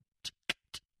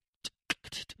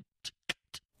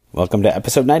Welcome to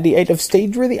episode 98 of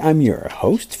Stageworthy. I'm your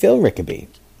host, Phil Rickaby.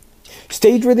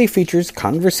 Stageworthy features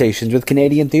conversations with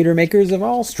Canadian theatre makers of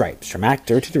all stripes, from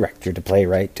actor to director to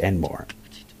playwright and more.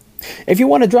 If you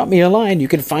want to drop me a line, you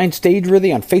can find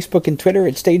Stageworthy on Facebook and Twitter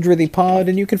at StageworthyPod,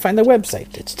 and you can find the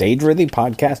website at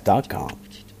StageworthyPodcast.com.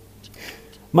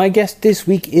 My guest this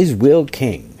week is Will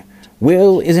King.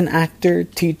 Will is an actor,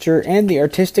 teacher, and the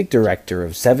artistic director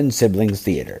of Seven Siblings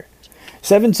Theatre.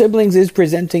 Seven Siblings is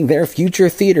presenting their Future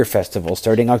Theatre Festival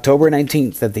starting October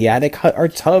 19th at the Attic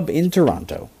Arts Hub in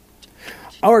Toronto.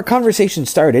 Our conversation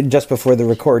started just before the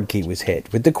record key was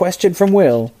hit with the question from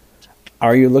Will,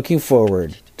 are you looking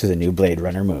forward to the new Blade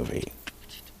Runner movie?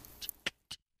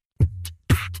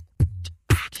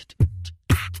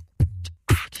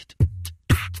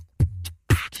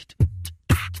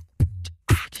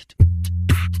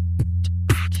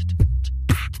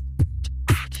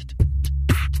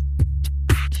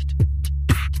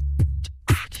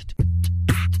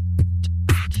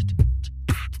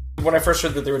 When I first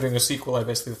heard that they were doing a sequel, I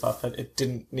basically thought that it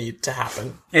didn't need to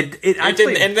happen. It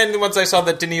didn't, and then once I saw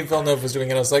that Denis Villeneuve was doing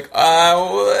it, I was like,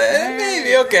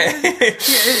 maybe okay.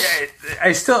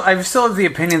 I'm still of the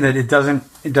opinion that it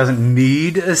doesn't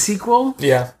need a sequel.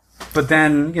 Yeah, but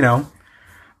then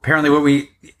apparently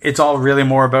it's all really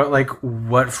more about like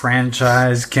what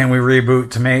franchise can we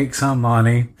reboot to make some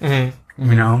money.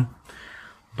 Mm-hmm.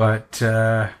 But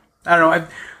I don't know.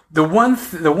 The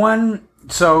one.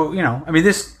 So,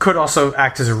 this could also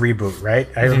act as a reboot, right?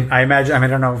 I imagine, I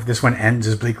don't know if this one ends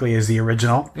as bleakly as the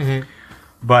original,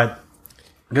 but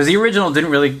because the original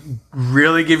didn't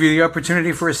really give you the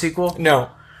opportunity for a sequel. No.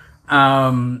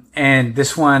 And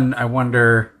this one, I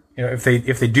wonder, if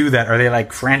they do that, are they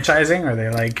like franchising? Are they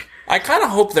like... I kind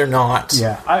of hope they're not.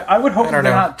 Yeah, I would hope they're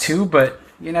not too, but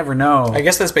you never know. I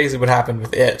guess that's basically what happened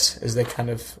with It, is they kind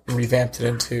of revamped it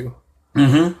into...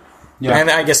 Mm-hmm. Yeah.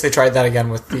 And I guess they tried that again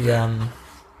with the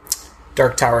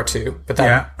Dark Tower 2, but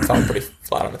that fell pretty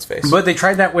flat on its face. But they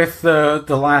tried that with the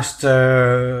last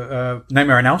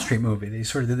Nightmare on Elm Street movie. They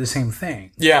sort of did the same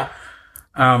thing. Yeah.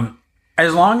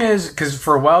 As long as... Because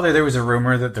for a while there was a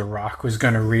rumor that The Rock was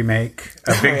going to remake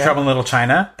Big Trouble in Little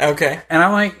China. Okay. And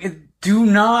I'm like, do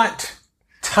not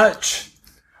touch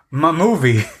my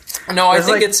movie. No, I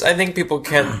think people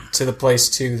get to the place,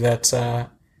 too, that...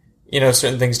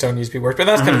 certain things don't need to be worked. But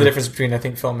that's kind of the difference between, I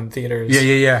think, film and theater.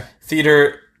 Yeah.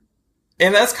 Theater...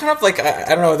 And that's kind of like,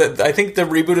 I don't know, I think the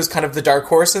reboot is kind of the dark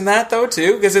horse in that, though,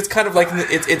 too. Because it's kind of like,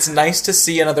 it's nice to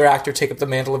see another actor take up the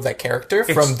mantle of that character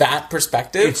from that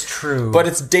perspective. It's true. But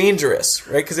it's dangerous,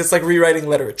 right? Because it's like rewriting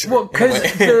literature. Well, because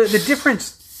the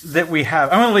difference that we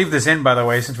have... I'm going to leave this in, by the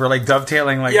way, since we're like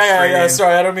dovetailing like Yeah,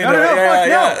 sorry, I don't mean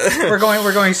No. We're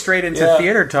going straight into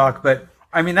theater talk, but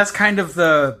I mean, that's kind of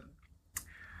the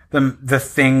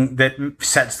thing that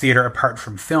sets theater apart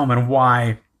from film, and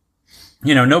why,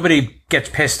 nobody gets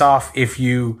pissed off if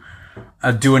you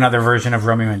do another version of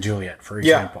Romeo and Juliet, for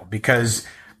example, because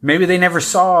maybe they never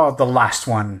saw the last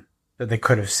one that they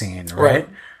could have seen, right?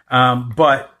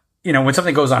 But, when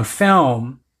something goes on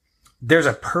film, there's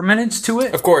a permanence to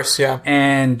it. Of course, yeah.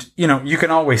 And, you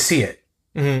can always see it.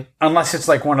 Mm-hmm. Unless it's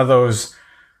like one of those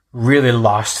really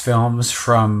lost films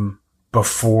from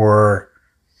before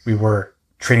we were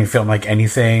treating film like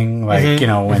anything, like,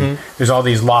 when there's all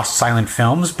these lost silent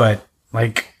films, but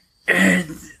like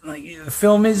the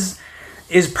film is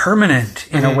permanent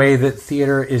in a way that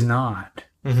theater is not.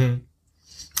 Mm-hmm.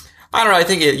 I don't know. I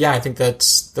think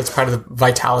that's part of the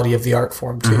vitality of the art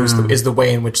form too, is the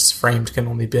way in which it's framed can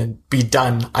only be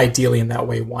done ideally in that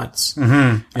way once.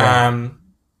 Mm-hmm.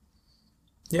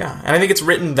 Yeah. And I think it's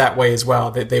written that way as well.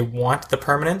 They want the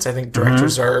permanence. I think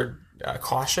directors are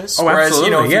cautious. Oh, whereas,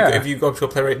 absolutely, if you go up to a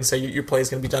playwright and say your play is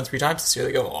going to be done 3 times this year,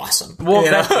 they go, awesome. Well,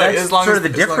 that's sort of the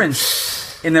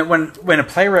difference in that when a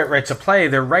playwright writes a play,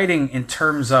 they're writing in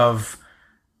terms of,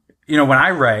 when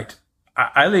I write,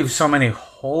 I leave so many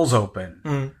holes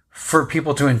open for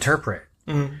people to interpret.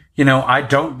 I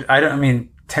mean,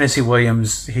 Tennessee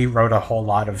Williams, he wrote a whole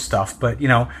lot of stuff, but,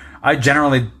 I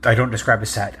don't describe a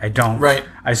set. I don't. Right.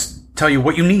 I tell you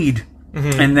what you need,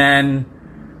 and then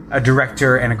a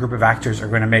director and a group of actors are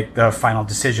going to make the final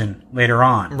decision later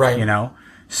on. Right.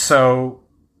 So,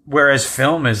 whereas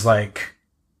film is like,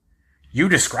 you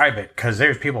describe it because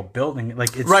there's people building it.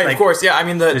 Like, it's right, like, of course. Yeah, I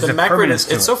mean, the Mecrin permanence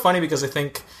it's to so funny because I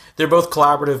think they're both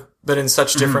collaborative, but in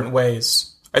such different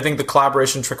ways. I think the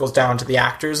collaboration trickles down to the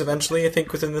actors eventually, I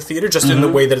think, within the theater, just in the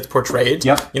way that it's portrayed.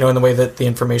 Yep. In the way that the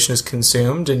information is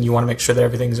consumed, and you want to make sure that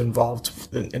everything's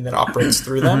involved and that operates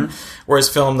through them. Whereas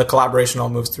film, the collaboration all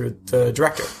moves through the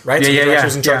director, right? So the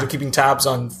director's in charge of keeping tabs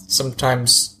on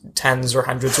sometimes tens or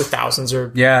hundreds or thousands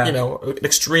or, an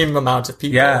extreme amount of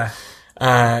people. Yeah.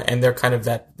 And they're kind of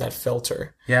that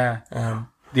filter. Yeah.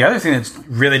 The other thing that's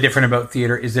really different about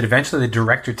theater is that eventually the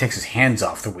director takes his hands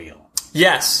off the wheel.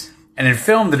 Yes. And in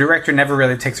film, the director never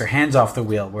really takes their hands off the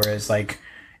wheel, whereas like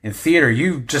in theater,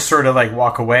 you just sort of like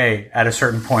walk away at a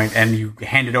certain point and you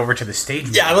hand it over to the stage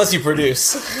manager. Yeah, unless you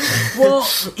produce. Well,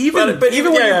 even when you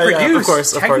produce, of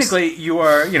course, technically you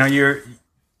are, you're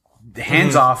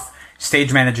hands off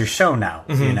stage manager show now,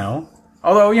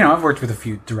 Although, I've worked with a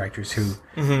few directors who...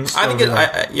 I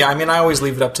think I always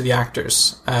leave it up to the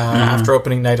actors. After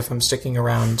opening night, if I'm sticking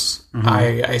around,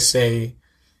 I say...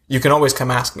 You can always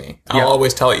come ask me. I'll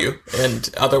always tell you. And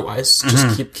otherwise,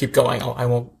 just keep going. I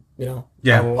won't,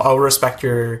 I'll respect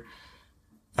your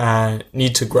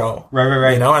need to grow.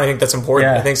 Right. And I think that's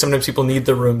important. I think sometimes people need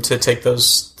the room to take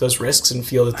those risks and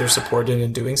feel that they're supported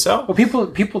in doing so. Well,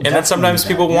 people and then sometimes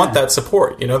people want that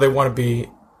support. They want to be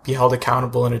held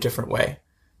accountable in a different way.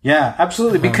 Yeah,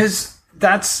 absolutely. Because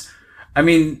it's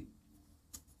only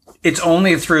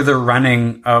through the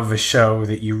running of a show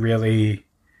that you really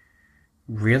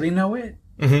know it.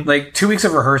 Like 2 weeks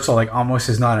of rehearsal, like almost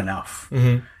is not enough.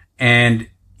 And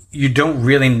you don't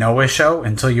really know a show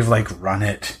until you've like run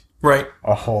it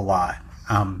a whole lot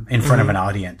in front of an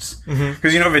audience.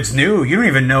 Because if it's new, you don't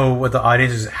even know how the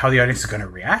audience is going to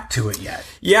react to it yet.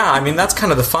 Yeah, that's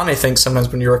kind of the fun. I think sometimes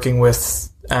when you're working with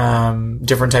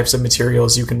different types of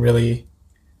materials, you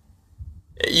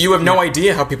have no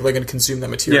idea how people are going to consume that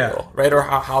material, right? Or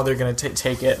how they're going to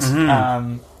take it.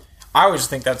 I always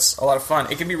think that's a lot of fun.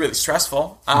 It can be really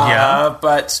stressful,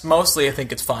 but mostly I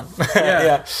think it's fun.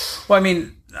 Yeah. Well,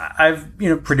 I've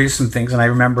produced some things, and I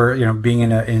remember being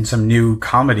in some new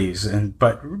comedies,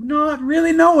 but not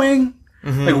really knowing.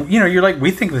 Like you're like,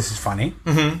 we think this is funny.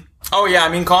 Oh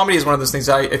yeah, comedy is one of those things.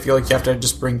 I feel like you have to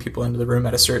just bring people into the room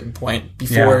at a certain point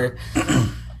before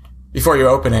you're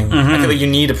opening. I feel like you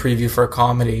need a preview for a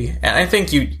comedy, and I think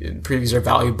previews are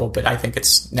valuable, but I think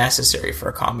it's necessary for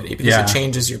a comedy because it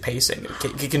changes your pacing.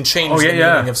 It can change the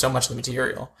meaning of so much of the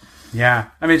material. Yeah,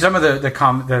 some of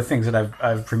the things that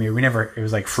I've premiered, it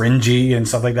was like fringy and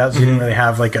stuff like that, so you didn't really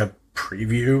have like a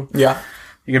preview. Yeah,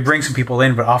 you could bring some people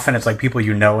in, but often it's like people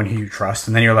and who you trust,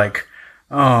 and then you're like,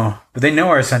 oh, but they know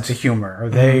our sense of humor. Are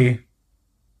they?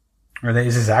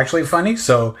 Is this actually funny?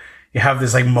 So you have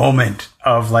this like moment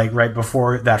of like right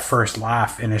before that first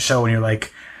laugh in a show, and you're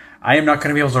like, I am not going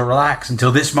to be able to relax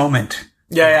until this moment.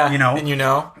 Yeah. And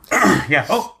yeah.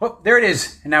 Oh, there it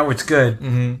is, and now it's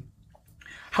good.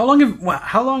 How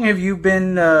long have you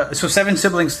been? So Seven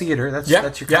Siblings Theater. That's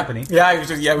your company.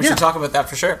 Yeah. We should talk about that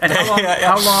for sure. And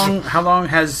how long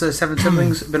has Seven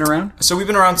Siblings been around? So we've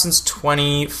been around since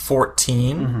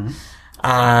 2014.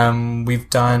 We've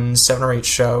done 7 or 8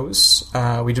 shows.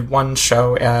 We did one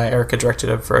show. Erica directed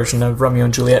a version of Romeo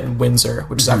and Juliet in Windsor,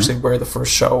 which is actually where the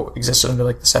first show existed under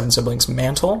like the Seven Siblings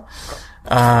mantle.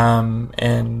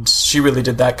 And she really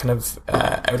did that kind of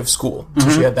out of school. So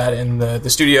she had that in the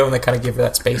studio, and they kind of gave her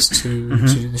that space to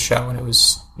do the show, and it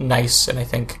was nice. And I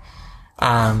think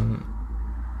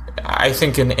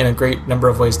in a great number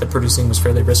of ways, the producing was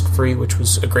fairly risk-free, which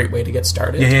was a great way to get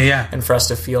started. Yeah. And for us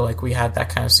to feel like we had that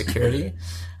kind of security.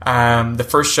 The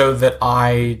first show that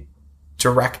I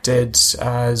directed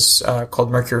is called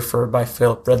Mercury by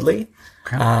Philip Ridley.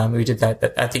 Okay. We did that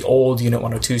at the old Unit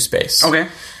 102 space. Okay.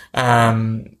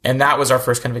 And that was our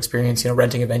first kind of experience,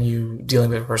 renting a venue, dealing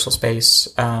with rehearsal space.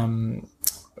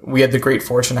 We had the great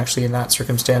fortune, actually, in that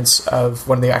circumstance of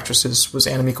one of the actresses was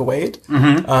Annemieka Wade,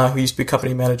 who used to be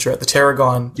company manager at the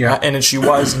Tarragon. Yeah. And she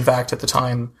was, in fact, at the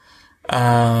time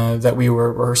that we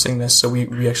were rehearsing this. So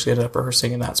we actually ended up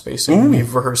rehearsing in that space. And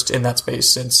we've rehearsed in that space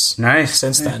since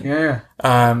then. Yeah.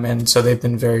 And so they've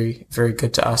been very, very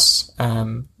good to us.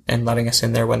 And letting us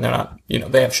in there when they're not,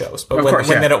 they have shows, but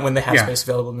when they have space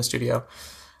available in the studio.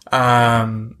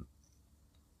 And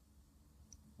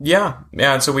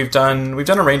so we've done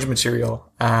a range of material.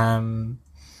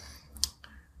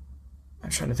 I'm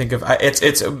trying to think of,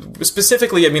 it's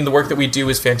specifically, the work that we do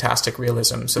is fantastic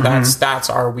realism. So that's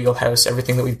our wheelhouse.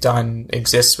 Everything that we've done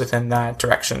exists within that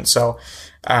direction. So,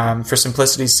 for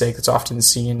simplicity's sake, it's often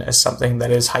seen as something that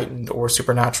is heightened or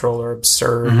supernatural or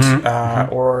absurd,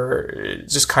 or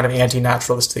just kind of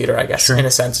anti-naturalist theater, I guess, in a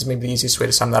sense, is maybe the easiest way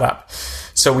to sum that up.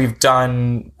 So we've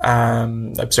done,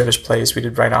 absurdist plays. We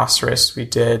did Rhinoceros. We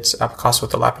did Picasso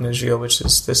with the Lapinagile, which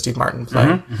is the Steve Martin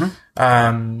play.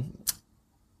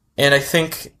 I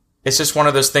think it's just one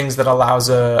of those things that allows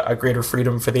a greater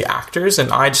freedom for the actors.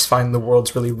 And I just find the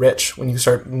world's really rich when you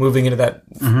start moving into that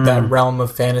realm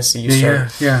of fantasy. You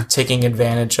start taking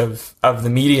advantage of the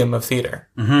medium of theater,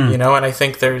 you know? And I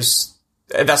think that's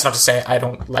not to say I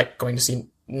don't like going to see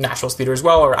Nationals theater as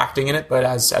well or acting in it, but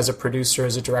as a producer,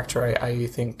 as a director, I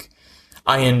think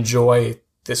I enjoy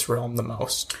this realm the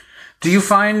most. Do you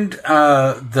find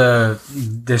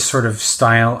this sort of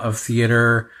style of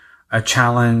theater a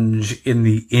challenge in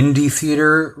the indie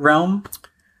theater realm?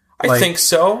 I think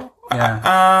so.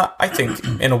 Yeah. I think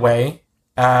in a way.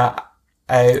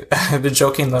 I've been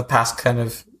joking the past kind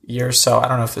of year or so. I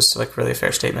don't know if this is like really a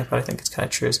fair statement, but I think it's kind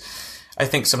of true. I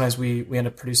think sometimes we end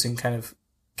up producing kind of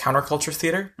counterculture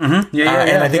theater. Mm-hmm.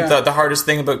 And I think the hardest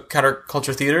thing about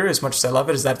counterculture theater, as much as I love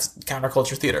it, is that it's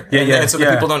counterculture theater. And so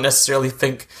that people don't necessarily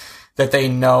think that they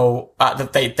know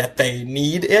that they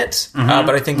need it, but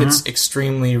I think it's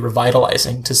extremely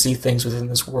revitalizing to see things within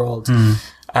this world.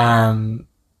 And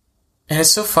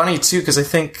it's so funny too, because I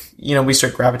think we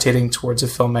start gravitating towards a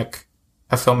filmic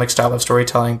style of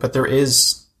storytelling, but there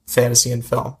is fantasy in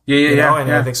film.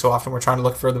 I think so often we're trying to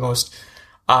look for the most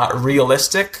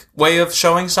realistic way of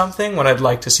showing something when I'd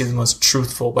like to see the most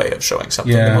truthful way of showing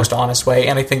something, the most honest way.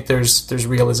 And I think there's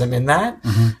realism in that.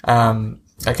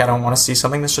 Like, I don't want to see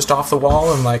something that's just off the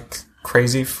wall and like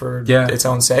crazy for its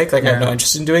own sake. Like, I have no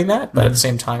interest in doing that. But at the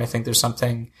same time, I think there's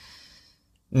something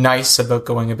nice about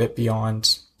going a bit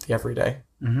beyond the everyday.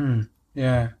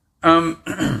 Yeah.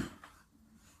 Once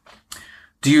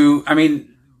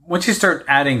you start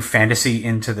adding fantasy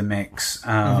into the mix,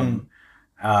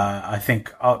 I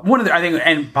think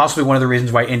and possibly one of the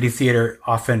reasons why indie theater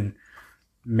often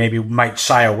maybe might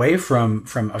shy away from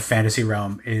a fantasy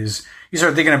realm is you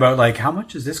start thinking about like, how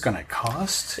much is this going to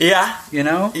cost? Yeah.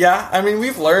 Yeah. I mean,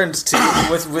 we've learned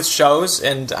to with shows,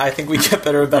 and I think we get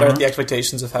better and better at the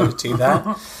expectations of how to do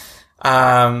that.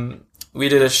 We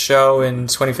did a show in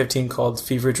 2015 called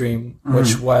Fever Dream,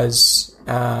 which was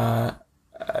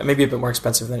maybe a bit more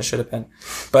expensive than it should have been,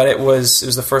 but it was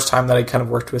the first time that I kind of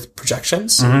worked with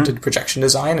projections and did projection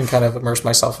design and kind of immersed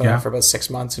myself in it for about 6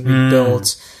 months, and we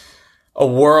built a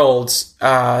world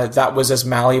that was as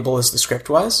malleable as the script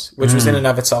was, which was in and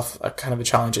of itself a kind of a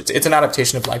challenge. It's an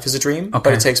adaptation of Life is a Dream, but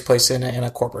it takes place in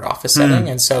a corporate office setting,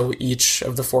 and so each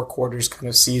of the 4 quarters kind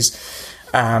of sees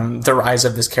the rise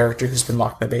of this character who's been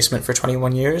locked in the basement for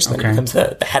 21 years. Then he becomes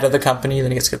the head of the company.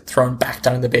 Then he gets thrown back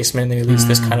down in the basement, and then he leads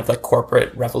this kind of like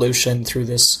corporate revolution through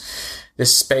this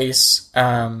space.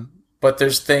 But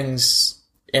there's things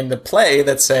in the play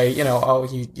that say,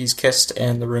 he's kissed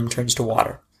and the room turns to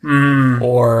water.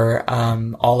 Or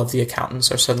all of the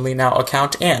accountants are suddenly now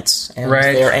account ants, and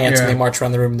they're ants, and they march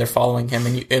around the room and they're following him.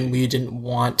 And we didn't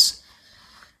want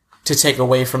to take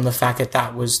away from the fact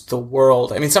that was the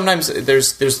world. I mean, sometimes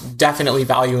there's definitely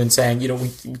value in saying,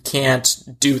 we can't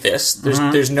do this.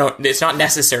 There's no, it's not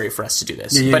necessary for us to do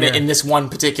this. But in this one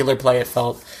particular play, it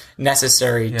felt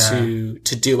necessary to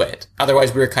do it.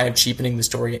 Otherwise, we were kind of cheapening the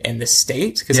story in the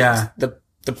state, because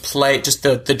the play, just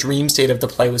the dream state of the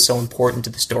play was so important to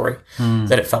the story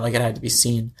that it felt like it had to be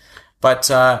seen.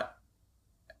 But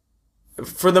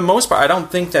for the most part, I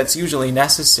don't think that's usually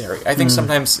necessary. I think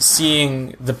sometimes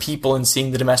seeing the people and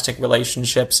seeing the domestic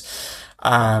relationships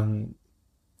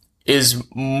is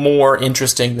more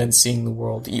interesting than seeing the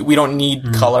world. We don't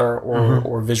need color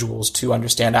or visuals to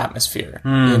understand atmosphere.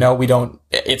 We don't,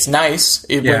 it's nice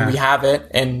when we have it.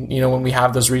 And, when we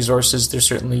have those resources, they're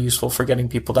certainly useful for getting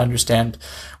people to understand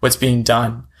what's being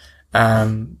done.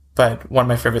 But one of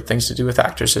my favorite things to do with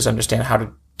actors is understand how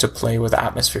to play with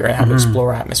atmosphere and how to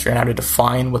explore atmosphere and how to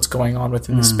define what's going on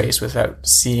within the space without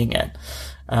seeing it.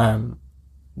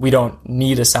 We don't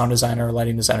need a sound designer or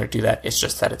lighting designer to do that. It's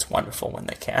just that it's wonderful when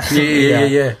they can.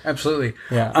 Yeah, absolutely.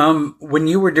 Yeah. When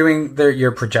you were doing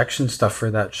your projection stuff for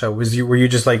that show, were you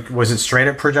just like, was it straight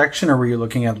up projection, or were you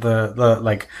looking at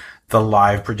the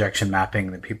live projection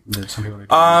mapping that some people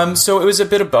are doing? So it was a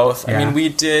bit of both. I mean, we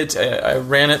did, I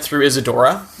ran it through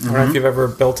Isadora. I don't know if you've ever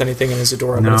built anything in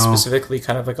Isadora, but it's specifically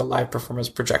kind of like a live performance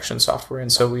projection software.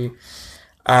 And so we,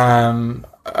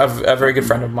 a very good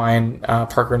friend of mine,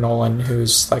 Parker Nolan,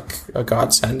 who's like a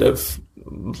godsend of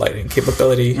lighting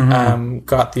capability,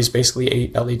 got these basically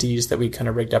 8 LEDs that we kind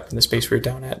of rigged up in the space we were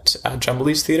down at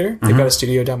Jumblee's Theater. They've got a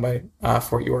studio down by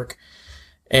Fort York.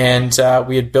 And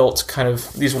we had built kind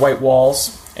of these white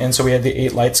walls And so we had the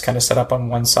 8 lights kind of set up on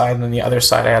one side, and then the other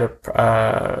side I had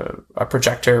a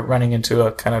projector running into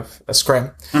a kind of a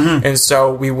scrim. And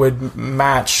so we would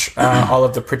match all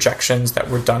of the projections that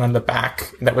were done on the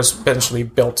back that was eventually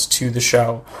built to the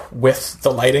show with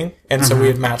the lighting. And so we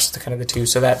had matched the kind of the two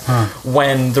so that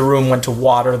when the room went to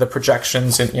water, the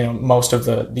projections and, you know, most of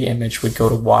the image would go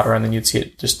to water, and then you'd see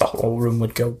it, just the whole room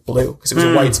would go blue because it was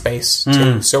a white space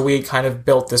too. So we kind of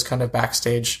built this kind of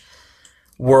backstage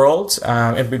world,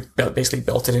 and we basically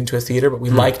built it into a theater, but we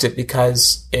liked it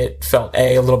because it felt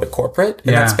a little bit corporate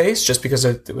in that space, just because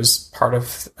it was part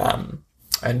of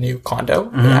a new condo.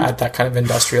 It had that kind of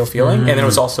industrial feeling, and then it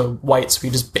was also white, so we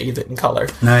just bathed it in color.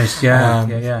 Nice.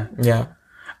 Yeah.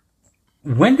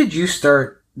 When did you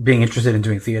start being interested in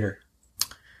doing theater?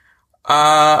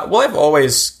 Well, I've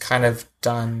always kind of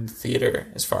done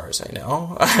theater as far as I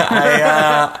know.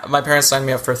 My parents signed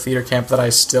me up for a theater camp that I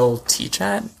still teach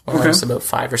at when I was about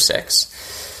 5 or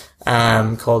 6,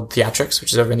 called Theatrics,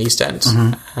 which is over in the East End.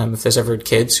 If there's ever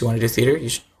kids who want to do theater, you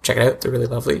should check it out. They're really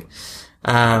lovely.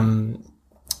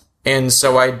 And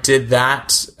so I did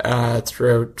that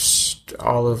throughout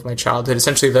all of my childhood.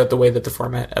 Essentially, the way that the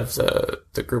format of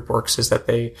the group works is that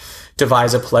they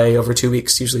devise a play over 2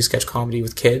 weeks, usually sketch comedy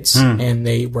with kids, and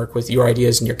they work with your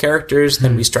ideas and your characters.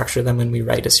 Then we structure them and we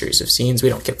write a series of scenes. We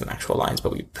don't give them actual lines,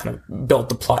 but we kind of build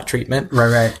the plot treatment.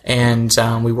 Right. And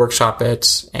we workshop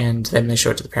it, and then they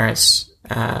show it to the parents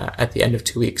at the end of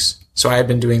 2 weeks. So I had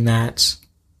been doing that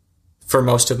for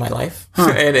most of my life.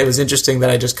 And it was interesting that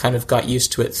I just kind of got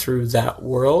used to it through that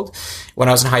world. When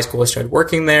I was in high school, I started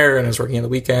working there, and I was working on the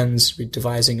weekends,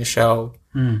 devising a show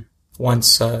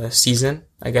once a season,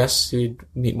 I guess. We'd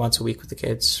meet once a week with the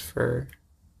kids for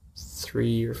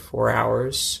 3 or 4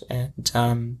 hours. And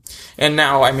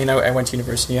now, I mean, I went to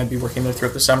university. I'd be working there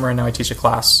throughout the summer, and now I teach a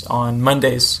class on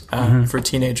Mondays for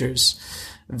teenagers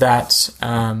that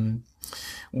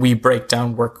we break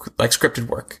down work, like scripted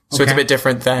work. So it's a bit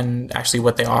different than actually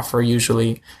what they offer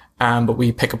usually. But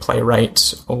we pick a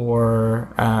playwright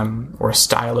or a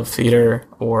style of theater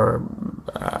or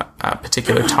a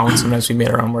particular tone. Sometimes we made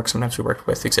our own work. Sometimes we worked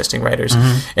with existing writers,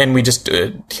 and we just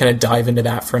kind of dive into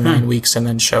that for 9 weeks and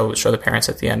then show the parents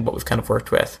at the end what we've kind of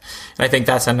worked with. And I think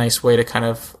that's a nice way to kind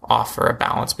of offer a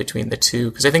balance between the two,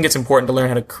 because I think it's important to learn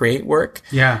how to create work.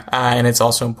 And it's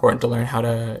also important to learn how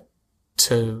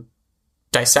to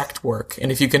dissect work. And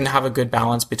if you can have a good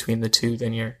balance between the two,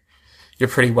 then you're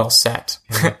pretty well set.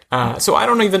 So I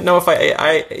don't even know if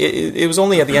it was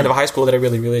only at the end of high school that I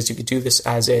really realized you could do this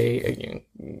as a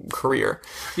career.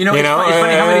 It's funny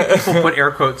how many people put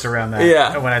air quotes around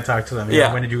that when I talk to them.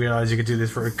 When did you realize you could do this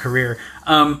for a career?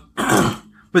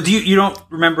 But you don't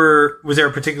remember, was there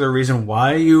a particular reason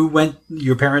why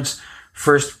your parents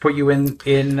first put you in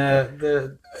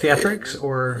the theatrics,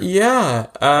 or?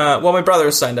 Well, my brother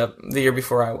was signed up the year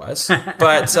before I was,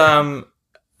 but,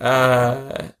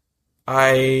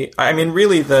 I mean,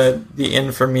 really the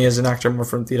in for me as an actor more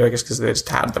from theater, I guess, because they just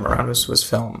had them around us, was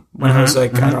film. When I was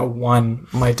like, I don't know, 1,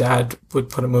 my dad would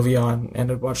put a movie on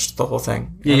and I'd watch the whole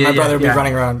thing. And my brother would be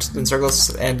running around in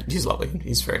circles, and he's lovely.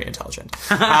 He's very intelligent.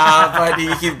 But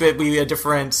we had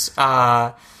different,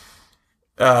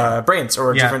 brains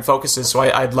or different focuses. So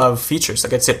I'd love features.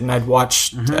 Like I'd sit and I'd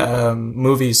watch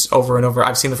movies over and over.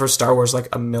 I've seen the first Star Wars like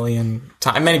a million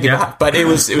times. Many people have, but it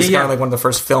was kind of like one of the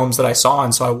first films that I saw,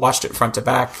 and so I watched it front to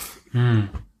back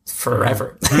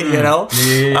forever. You know,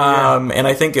 and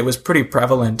I think it was pretty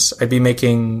prevalent. I'd be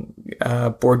making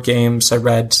board games. I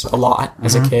read a lot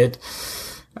as a kid.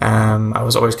 I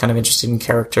was always kind of interested in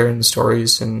character and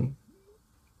stories, and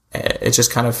it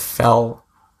just kind of fell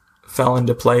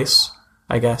into place,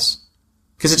 I guess.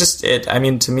 Because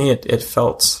to me, it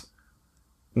felt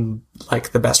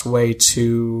like the best way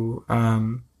to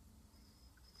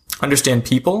understand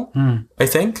people, I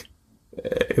think.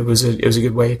 It was a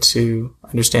good way to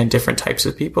understand different types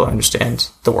of people, understand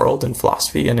the world and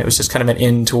philosophy, and it was just kind of an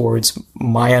in towards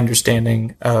my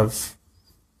understanding of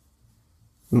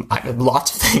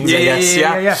lots of things,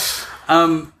 I guess.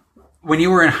 When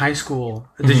you were in high school,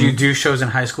 did you do shows in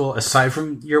high school aside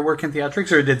from your work in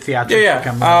theatrics, or did theatrics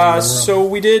become more of the world? So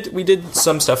we did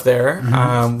some stuff there.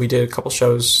 We did a couple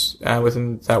shows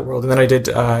within that world, and then I did.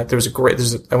 I went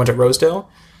to Rosedale,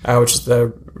 which is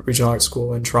the regional art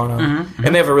school in Toronto,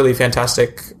 and they have a really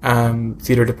fantastic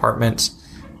theater department.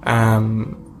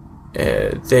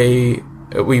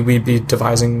 We'd be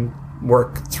devising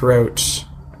work throughout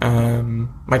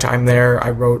my time there. I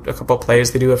wrote a couple of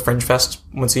plays. They do a Fringe Fest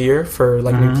once a year for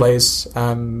like new plays,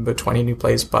 about 20 new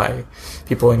plays by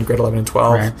people in grade 11 and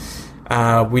 12.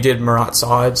 Right. We did Marat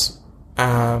Saad's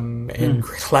in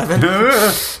grade 11.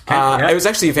 It was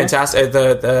actually fantastic.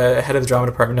 The head of the drama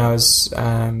department now is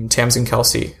Tamsin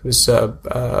Kelsey, who's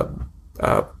a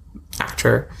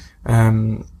actor,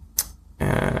 and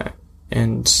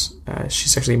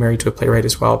she's actually married to a playwright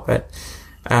as well. But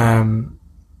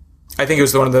I think it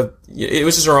was it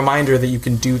was just a reminder that you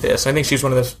can do this. I think she's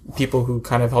one of the people who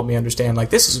kind of helped me understand,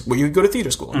 like, this is where you go to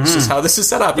theater school. This is how this is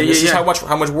set up. And this is how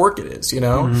much work it is, you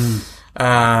know?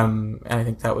 And I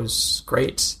think that was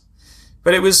great.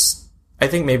 But I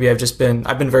think maybe I've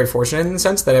been very fortunate in the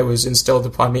sense that it was instilled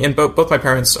upon me. And both my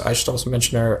parents, I should also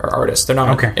mention, are artists. They're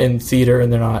not in theater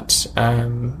and they're not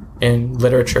in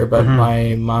literature, but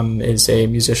my mom is a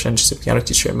musician. She's a piano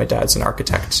teacher, and my dad's an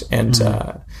architect and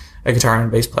a guitar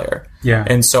and bass player. Yeah.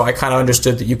 And so I kind of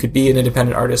understood that you could be an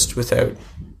independent artist without,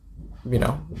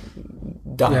 dying.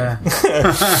 Yeah.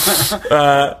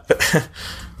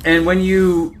 And when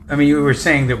you were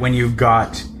saying that when you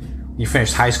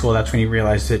finished high school, that's when you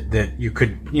realized that you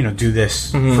could, do this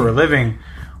for a living.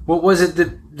 What was it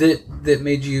that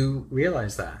made you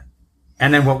realize that?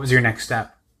 And then what was your next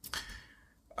step?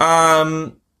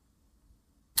 I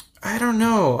don't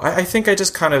know. I think I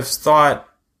just kind of thought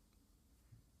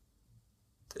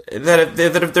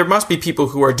that there must be people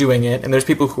who are doing it, and there's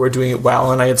people who are doing it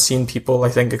well. And I had seen people, I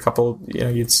think a couple,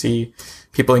 you'd see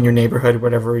people in your neighborhood,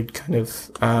 whatever, kind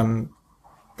of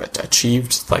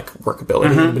achieved like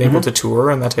workability, been able to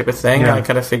tour and that type of thing. Yeah. And I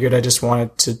kind of figured I just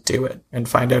wanted to do it and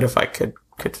find out if I could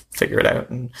figure it out.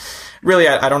 And really,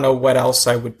 I don't know what else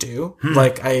I would do.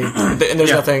 Like and there's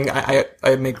nothing,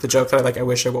 I make the joke that I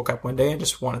wish I woke up one day and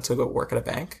just wanted to go work at a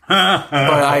bank. But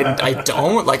I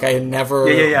don't, I never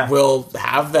will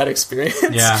have that experience.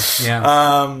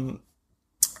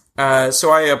 So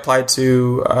I applied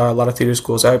to a lot of theater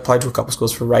schools. I applied to a couple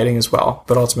schools for writing as well,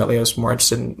 but ultimately I was more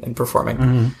interested in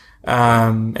performing.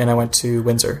 And I went to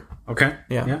Windsor. Okay.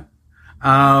 Yeah.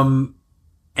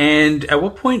 And at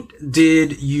what point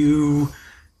did you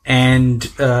and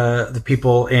the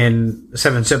people in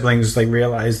Seven Siblings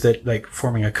realize that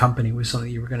forming a company was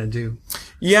something you were going to do?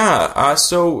 Yeah,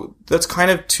 so that's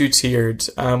kind of two-tiered.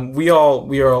 We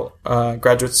are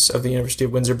graduates of the University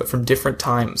of Windsor, but from different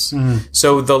times.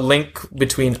 So the link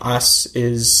between us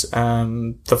is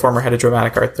the former head of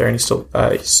dramatic art there, and he's still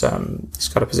he's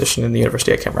got a position in the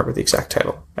university. I can't remember the exact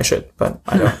title. I should, but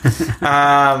I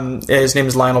don't. His name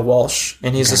is Lionel Walsh,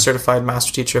 and he's a certified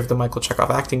master teacher of the Michael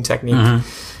Chekhov acting technique.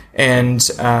 And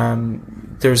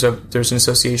there's an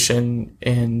association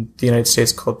in the United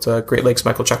States called the Great Lakes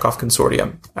Michael Chekhov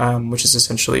Consortium, which is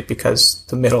essentially because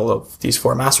the middle of these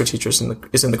four master teachers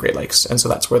is in the Great Lakes, and so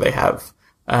that's where they have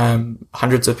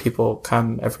hundreds of people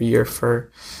come every year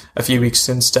for a few weeks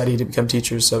and study to become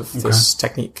teachers of this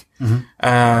technique.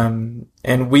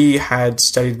 And we had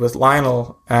studied with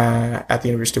Lionel at the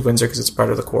University of Windsor because it's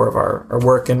part of the core of our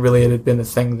work, and really it had been the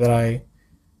thing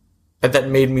that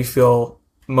made me feel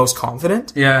most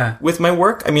confident with my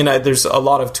work. I mean, there's a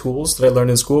lot of tools that I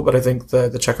learned in school, but I think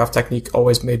the Chekhov technique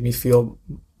always made me feel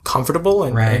comfortable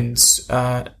and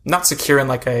not secure in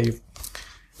I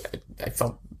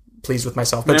felt pleased with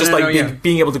myself, but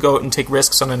being able to go out and take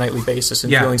risks on a nightly basis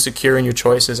and feeling secure in your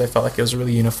choices. I felt like it was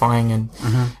really unifying, and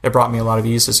it brought me a lot of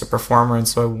ease as a performer. And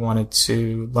so I wanted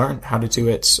to learn how to do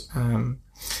it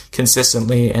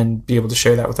consistently and be able to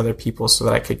share that with other people so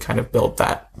that I could kind of build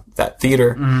that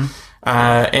theater.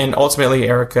 And ultimately,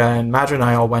 Erica and Madra and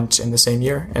I all went in the same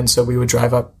year. And so we would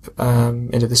drive up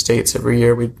into the States every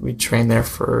year. We'd train there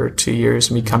for 2 years,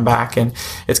 and we'd come back. And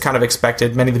it's kind of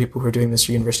expected. Many of the people who are doing this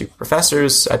are university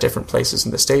professors at different places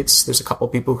in the States. There's a couple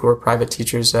of people who are private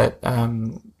teachers at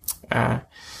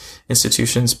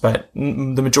institutions, but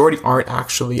the majority aren't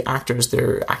actually actors.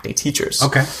 They're acting teachers.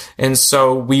 Okay. And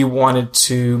so we wanted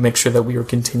to make sure that we were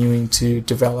continuing to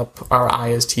develop our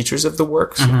eye as teachers of the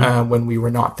work when we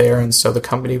were not there. And so the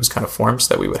company was kind of formed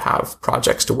so that we would have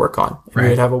projects to work on. Right. We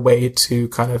would have a way to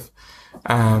kind of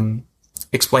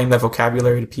explain the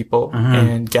vocabulary to people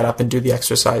and get up and do the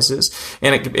exercises.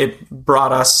 And it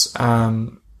brought us,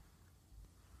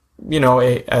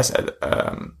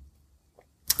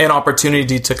 an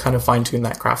opportunity to kind of fine tune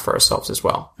that craft for ourselves as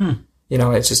well.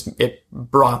 It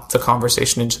brought the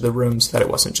conversation into the room so that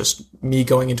it wasn't just me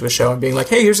going into a show and being like,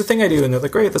 hey, here's the thing I do. And they're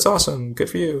like, great, that's awesome.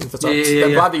 Good for you. I'm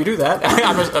glad that you do that.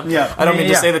 I don't mean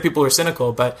to say that people are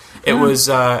cynical, but it was,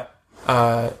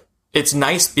 it's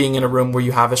nice being in a room where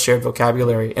you have a shared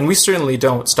vocabulary. And we certainly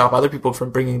don't stop other people from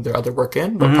bringing their other work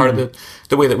in. But part of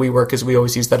the way that we work is we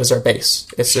always use that as our base.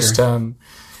 It's just,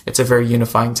 it's a very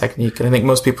unifying technique. And I think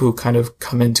most people who kind of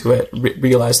come into it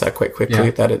realize that quite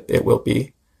quickly, that it will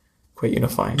be quite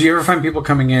unifying. Do you ever find people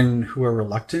coming in who are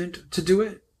reluctant to do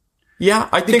it? Yeah,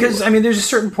 I think Because, I mean, there's a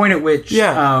certain point at which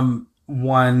Yeah.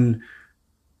 one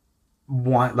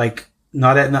like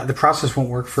not the process won't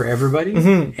work for everybody.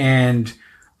 And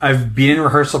I've been in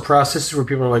rehearsal processes where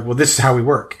people are like, well, this is how we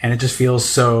work. And it just feels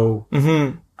so,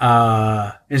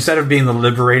 instead of being the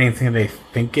liberating thing they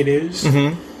think it is,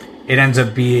 it ends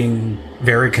up being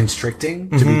very constricting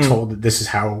to be told that this is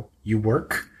how you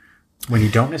work when you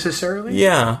don't necessarily.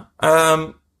 Yeah.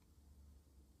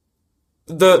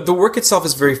 The work itself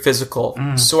is very physical.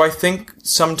 So I think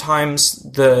sometimes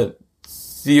the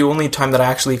only time that I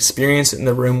actually experience it in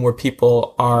the room where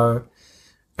people are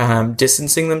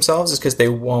distancing themselves is because they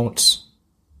won't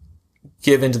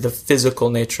give into the physical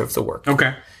nature of the work.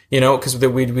 Okay. You know, because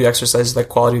we do exercises like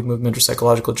quality of movement or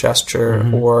psychological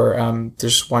gesture, or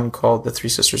there's one called the Three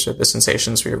Sisters of the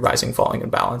Sensations, where you're rising, falling,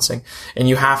 and balancing. And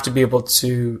you have to be able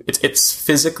to, it's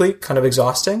physically kind of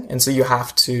exhausting, and so you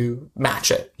have to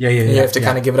match it. Yeah. You have to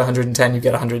kind of give it 110, you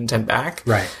get 110 back.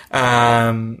 Right.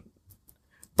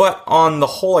 But on the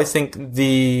whole, I think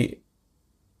the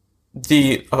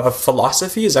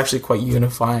philosophy is actually quite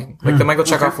unifying. Like the Michael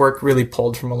Chekhov work really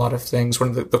pulled from a lot of things. One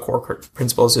of the core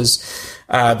principles is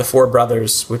the Four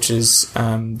Brothers, which is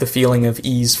the feeling of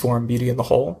ease, form, beauty, and the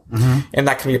whole. And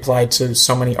that can be applied to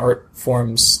so many art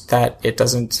forms that it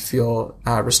doesn't feel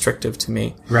restrictive to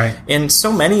me. Right. In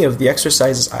so many of the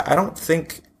exercises, I don't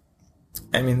think,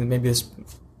 I mean, maybe this...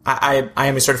 I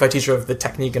am a certified teacher of the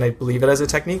technique, and I believe it as a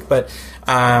technique, but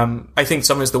I think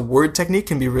sometimes the word technique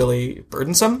can be really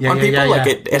burdensome on people. Like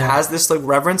it has this like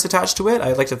reverence attached to it.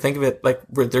 I like to think of it like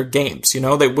they're games, you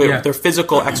know, they're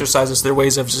physical exercises. They're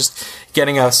ways of just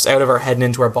getting us out of our head and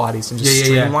into our bodies and just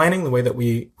streamlining the way that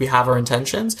we have our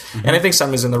intentions. And I think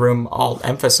sometimes in the room, I'll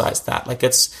emphasize that. Like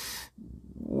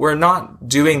we're not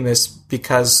doing this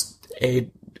because a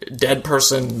dead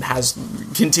person has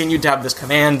continued to have this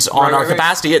command on our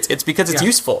capacity. It's because it's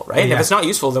useful, right? And if it's not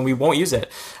useful, then we won't use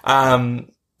it. And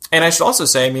I should also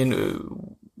say, I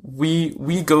mean,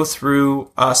 we go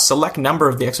through a select number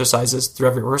of the exercises through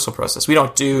every rehearsal process. We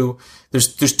don't do,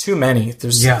 there's too many.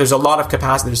 There's a lot of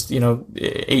capacity. There's,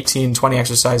 18, 20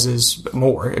 exercises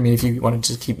more. I mean, if you wanted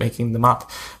to keep making them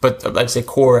up, but I'd say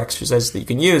core exercises that you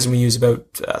can use, and we use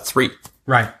about 3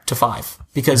 to 5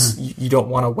 because you don't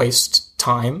want to waste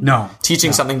time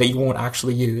teaching something that you won't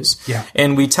actually use.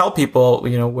 And we tell people,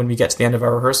 you know, when we get to the end of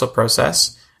our rehearsal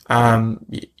process,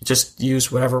 just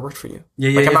use whatever worked for you.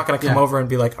 I'm not going to come over and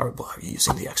be like, are you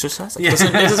using the exercise? Like, it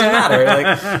doesn't matter.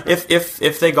 Like,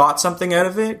 if they got something out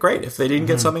of it, great. If they didn't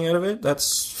get something out of it,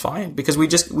 that's fine. Because we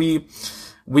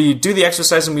do the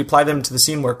exercise and we apply them to the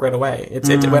scene work right away. I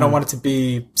don't want it to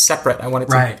be separate. I want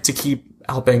it to keep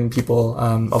helping people,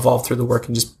 evolve through the work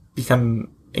and just become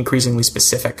increasingly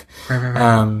specific.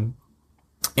 And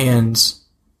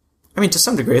I mean, to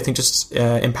some degree, I think just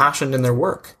impassioned in their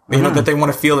work. You know, that they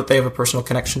want to feel that they have a personal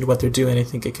connection to what they're doing. I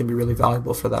think it can be really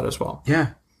valuable for that as well.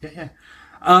 Yeah.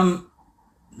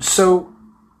 So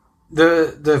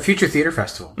the Future Theater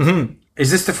Festival, is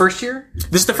this the first year?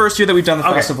 This is the first year that we've done the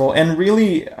festival. And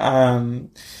really,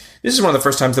 this is one of the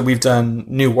first times that we've done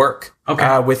new work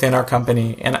within our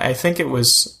company. And I think it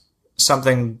was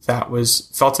something that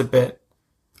felt a bit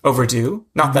overdue.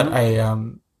 Not that I,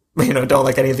 don't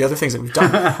like any of the other things that we've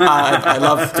done. I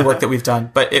love the work that we've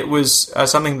done, but it was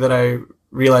something that I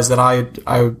realized that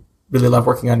I really love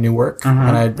working on new work, and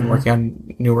I had been working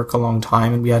on new work a long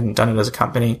time, and we hadn't done it as a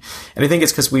company. And I think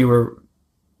it's because we were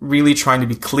really trying to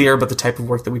be clear about the type of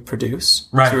work that we produce.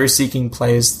 Right. So we were seeking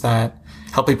plays that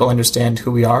help people understand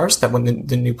who we are, so that when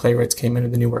the new playwrights came in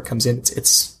and the new work comes in,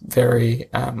 it's very,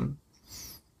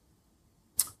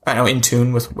 in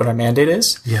tune with what our mandate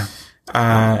is. Yeah.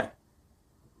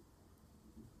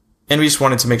 And we just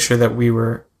wanted to make sure that we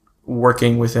were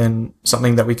working within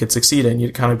something that we could succeed in.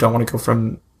 You kind of don't want to go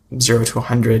from 0 to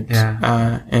 100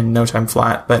 in no time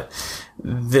flat. But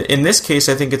in this case,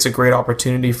 I think it's a great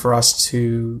opportunity for us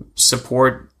to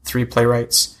support 3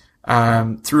 playwrights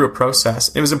through a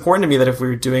process. It was important to me that if we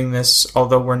were doing this,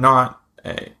 although I'm not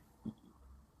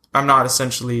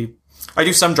essentially... I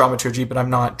do some dramaturgy, but I'm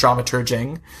not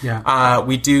dramaturging. Yeah.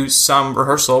 We do some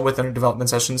rehearsal within our development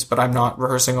sessions, but I'm not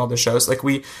rehearsing all the shows. Like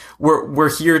we're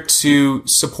here to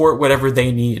support whatever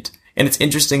they need. And it's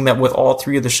interesting that with all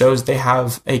 3 of the shows, they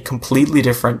have a completely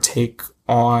different take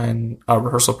on a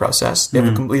rehearsal process. They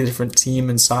have a completely different team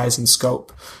and size and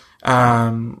scope.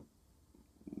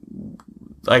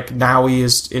 like Naui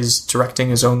is directing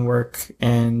his own work,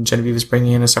 and Genevieve is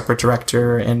bringing in a separate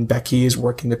director, and Becky is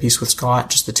working the piece with Scott,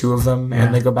 just the two of them,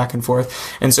 and they go back and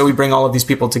forth. And so we bring all of these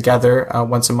people together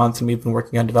once a month, and we've been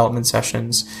working on development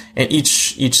sessions. And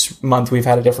each month we've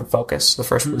had a different focus. The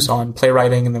first was on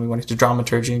playwriting, and then we went into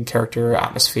dramaturgy and character,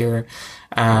 atmosphere.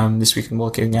 This week we're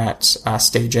looking at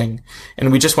staging,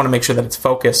 and we just want to make sure that it's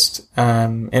focused.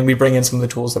 And we bring in some of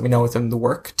the tools that we know within the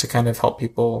work to kind of help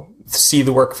people see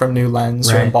the work from a new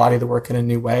lens or embody the work in a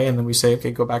new way. And then we say,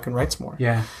 okay, go back and write some more.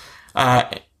 Yeah.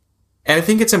 And I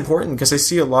think it's important because I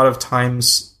see a lot of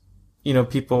times,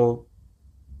 people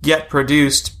get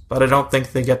produced, but I don't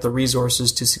think they get the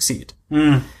resources to succeed.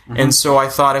 Mm-hmm. And so I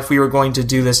thought if we were going to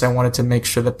do this, I wanted to make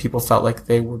sure that people felt like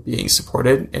they were being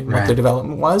supported in what their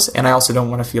development was. And I also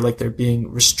don't want to feel like they're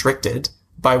being restricted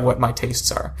by what my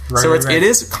tastes are. So it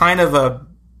is kind of a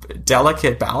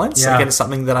delicate balance. Again, it's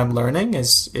something that I'm learning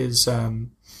is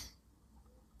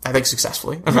I think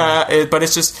successfully, but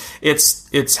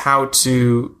it's how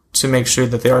to make sure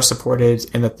that they are supported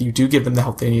and that you do give them the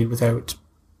help they need without,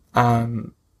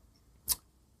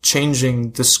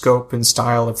 changing the scope and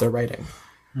style of their writing.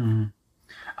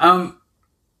 Mm-hmm.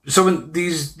 So when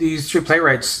these three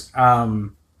playwrights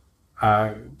came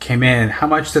in, how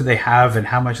much did they have, and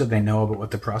how much did they know about what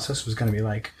the process was going to be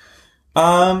like?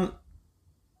 Well,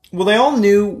 they all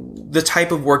knew the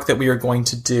type of work that we were going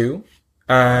to do,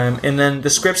 and then the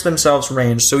scripts themselves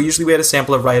ranged. So usually we had a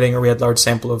sample of writing, or we had a large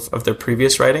sample of their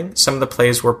previous writing. Some of the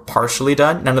plays were partially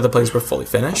done. None of the plays were fully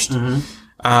finished.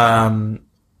 Mm-hmm.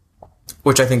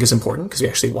 Which I think is important because we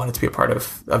actually wanted to be a part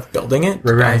of building it.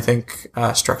 I think,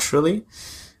 structurally.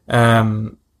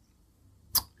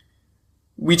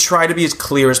 We try to be as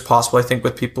clear as possible, I think,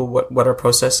 with people what our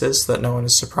process is so that no one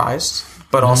is surprised.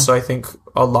 But also I think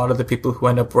a lot of the people who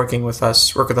end up working with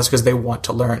us work with us because they want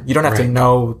to learn. You don't have to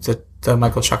know the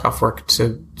Michael Chekhov work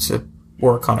to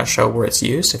work on a show where it's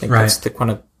used. I think that's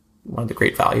one of the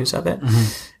great values of it,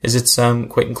 is it's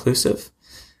quite inclusive.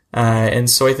 And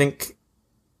so I think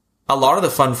a lot of the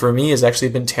fun for me has actually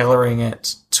been tailoring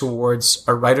it towards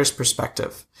a writer's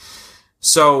perspective.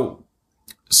 So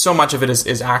much of it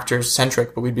is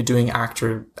actor-centric, but we'd be doing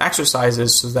actor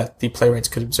exercises so that the playwrights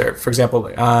could observe. For example,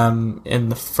 in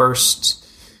the first,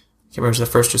 I can't remember if it was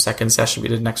the first or second session, we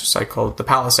did an exercise called the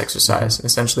Palace exercise. And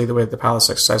essentially the way the Palace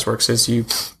exercise works is you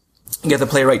get the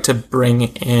playwright to bring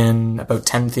in about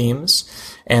 10 themes,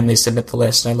 and they submit the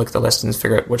list, and I look at the list and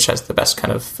figure out which has the best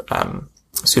kind of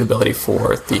suitability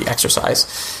for the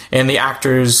exercise. And the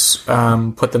actors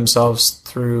put themselves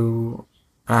through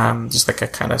just like a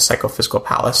kind of psychophysical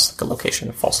palace, like a location,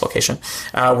 a false location,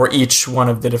 where each one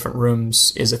of the different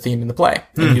rooms is a theme in the play.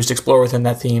 And you just explore within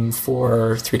that theme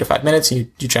for 3 to 5 minutes. You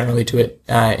generally do it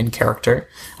in character,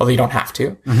 although you don't have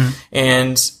to.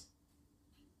 And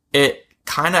it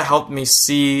kind of helped me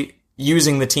see,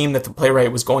 using the team that the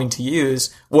playwright was going to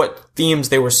use, what themes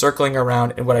they were circling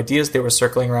around and what ideas they were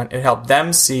circling around. It helped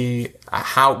them see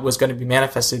how it was going to be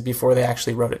manifested before they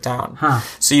actually wrote it down.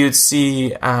 So you'd see,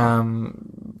 the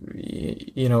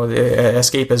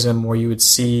escapism, or you would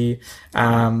see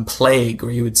plague, or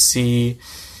you would see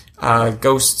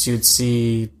ghosts, you'd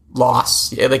see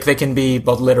loss. Like they can be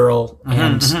both literal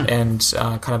and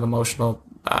kind of emotional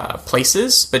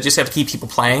places, but just have to keep people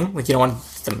playing. Like you don't want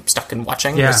them stuck and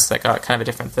watching. It's like a kind of a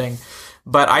different thing.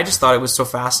 But I just thought it was so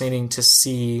fascinating to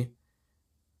see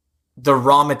the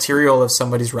raw material of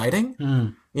somebody's writing,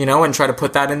 and try to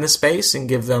put that in the space and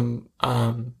give them,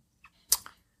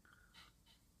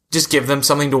 just give them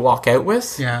something to walk out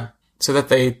with. So that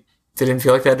they didn't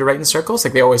feel like they had to write in circles.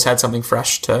 Like they always had something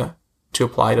fresh to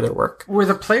apply to their work. Were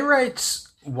the playwrights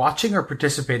watching or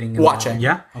participating in watching?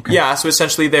 Okay. Yeah. So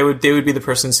essentially they would be the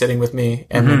person sitting with me,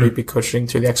 and then we'd be coaching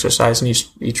through the exercise, and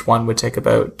each one would take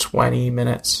about 20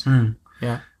 minutes.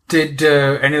 Yeah. Did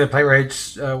any of the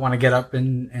playwrights want to get up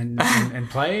and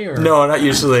play? Or? No, not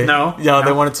usually. No?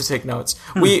 They wanted to take notes.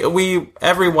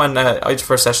 Everyone, each of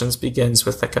our sessions begins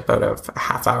with like about a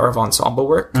half hour of ensemble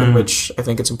work, in which I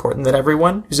think it's important that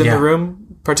everyone who's in the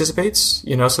room participates,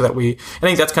 so that I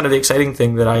think that's kind of the exciting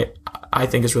thing that I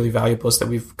think is really valuable, is that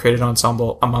we've created an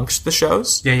ensemble amongst the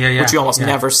shows, which you almost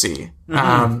never see.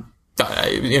 Not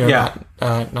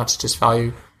to just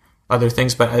value other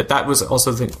things, but that was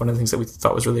also one of the things that we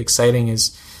thought was really exciting,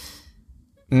 is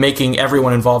making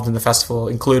everyone involved in the festival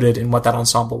included in what that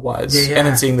ensemble was, and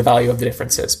then seeing the value of the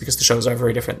differences, because the shows are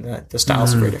very different, and the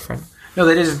styles are very different. No,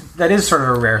 that is sort of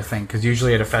a rare thing, because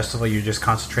usually at a festival you're just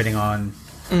concentrating on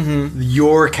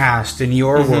your cast and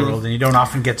your world, and you don't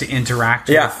often get to interact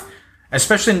with,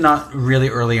 especially not really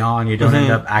early on, you don't end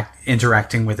up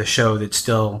interacting with a show that's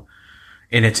still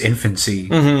in its infancy.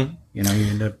 You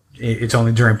end up it's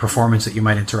only during performance that you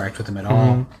might interact with them at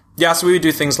all. Yeah, so we would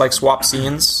do things like swap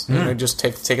scenes. You know, just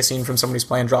take a scene from somebody's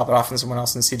play and drop it off in someone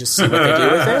else and see what they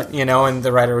do with it. You know, and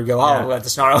the writer would go, "Oh,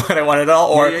 that's not what I wanted at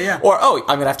all," or "Oh,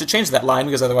 I'm gonna have to change that line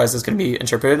because otherwise it's gonna be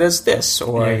interpreted as this."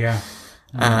 Or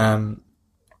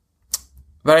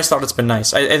but I just thought it's been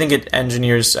nice. I think it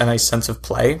engineers a nice sense of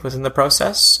play within the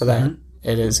process so that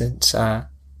it isn't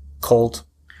cold.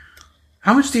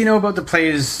 How much do you know about the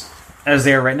plays as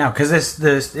they are right now? Because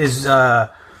this is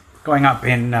going up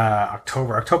in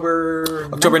October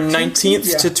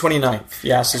 19th to 29th.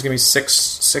 Yeah, so there's going to be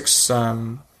six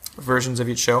versions of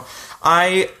each show.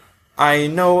 I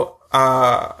know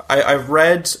I've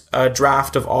read a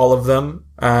draft of all of them.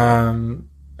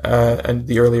 And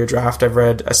the earlier draft, I've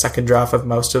read a second draft of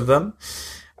most of them.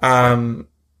 Some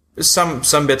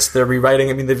bits they're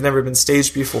rewriting. I mean, they've never been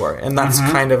staged before, and that's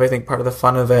kind of, I think, part of the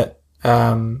fun of it,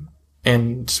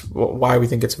 and why we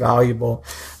think it's valuable.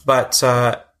 But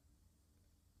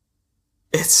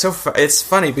it's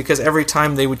funny because every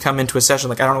time they would come into a session,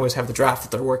 like, I don't always have the draft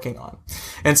that they're working on,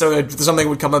 and so something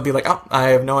would come up and be like, "Oh, I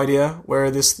have no idea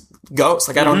where this goes.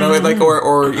 Like, I don't know." Like,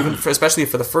 or even especially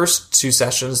for the first two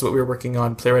sessions, what we were working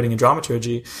on, playwriting and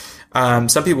dramaturgy.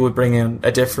 Some people would bring in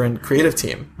a different creative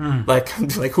team. Like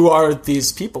who are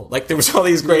these people? Like, there was all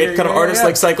these great kind of artists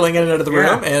like cycling in and out of the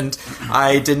room, and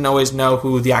I didn't always know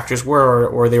who the actors were,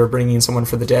 or they were bringing in someone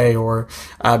for the day, or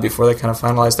before they kind of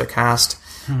finalized their cast.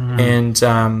 And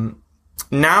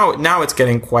now it's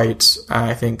getting quite,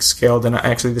 I think, scaled. And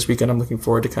actually, this weekend I'm looking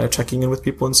forward to kind of checking in with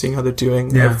people and seeing how they're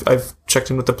doing. Yeah. I've checked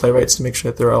in with the playwrights to make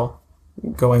sure that they're all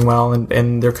going well,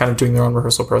 and they're kind of doing their own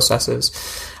rehearsal processes.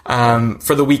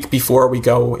 For the week before we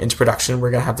go into production,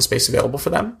 we're going to have the space available for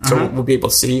them. So we'll be able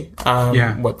to see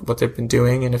what they've been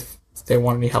doing, and if they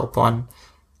want any help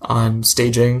on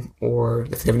staging, or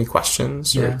if they have any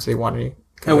questions, or if they want any.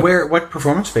 What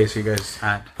performance space are you guys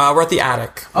at? We're at the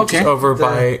Attic, which is over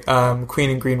by Queen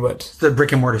and Greenwood. The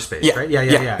brick and mortar space, right?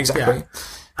 Yeah, exactly.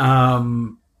 Yeah.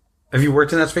 Have you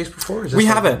worked in that space before? We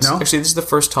haven't. No? Actually, this is the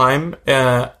first time.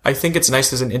 I think it's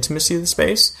nice as an intimacy of the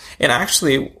space. And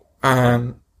actually,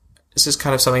 this is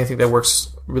kind of something I think that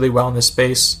works really well in this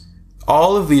space.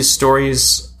 All of these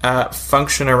stories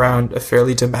function around a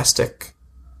fairly domestic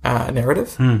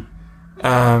narrative.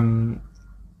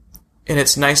 And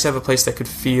it's nice to have a place that could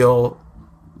feel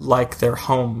like their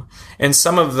home. And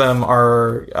some of them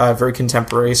are very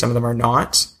contemporary. Some of them are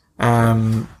not.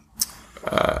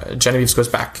 Genevieve's goes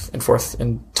back and forth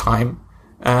in time.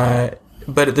 But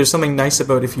there's something nice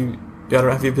about I don't know,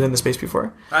 have you been in the space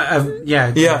before?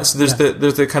 Yeah. So there's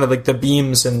the kind of like the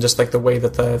beams and just like the way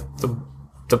that the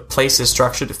place is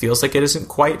structured. It feels like it isn't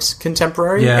quite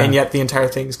contemporary, and yet the entire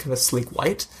thing is kind of sleek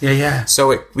white. Yeah.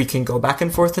 So we can go back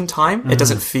and forth in time. It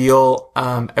doesn't feel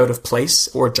out of place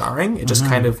or jarring. It just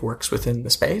kind of works within the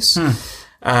space.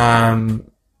 And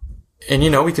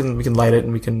we can light it,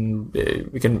 and we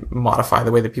can modify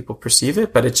the way that people perceive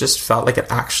it. But it just felt like it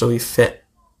actually fit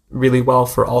really well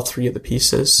for all three of the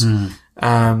pieces.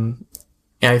 And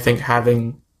I think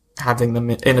having them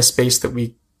in a space that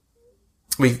we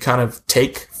kind of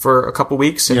take for a couple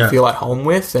weeks and feel at home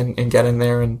with, and get in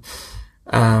there and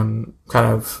kind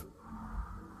of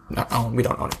not own. We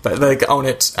don't own it, but like own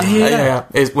it.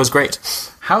 It was great.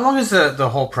 How long has the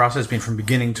whole process been from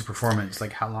beginning to performance?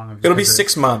 Like, how long? It'll be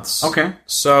 6 months. Okay.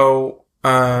 So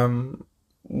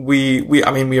we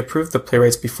approved the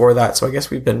playwrights before that, so I guess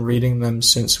we've been reading them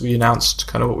since we announced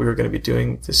kind of what we were going to be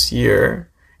doing this year.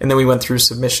 And then we went through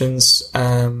submissions,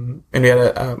 and we had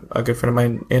a good friend of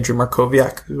mine, Andrew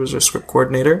Markowiak, who was our script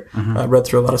coordinator, read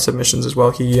through a lot of submissions as well.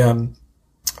 He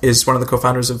is one of the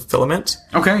co-founders of Filament.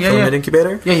 Filament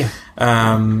Incubator.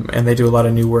 And they do a lot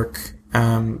of new work,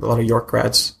 a lot of York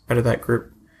grads out of that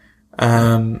group.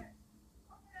 So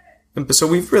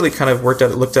we've really kind of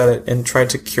looked at it, and tried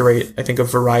to curate, I think, a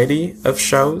variety of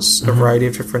shows, a variety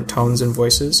of different tones and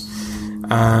voices.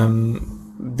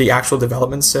 The actual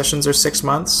development sessions are 6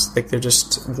 months. Like, they're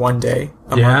just one day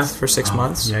a month for 6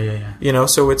 months. So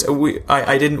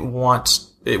I didn't want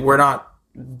it. We're not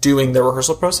doing the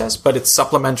rehearsal process, but it's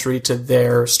supplementary to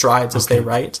their strides as they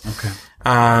write.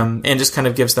 And just kind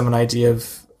of gives them an idea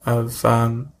of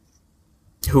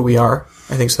who we are,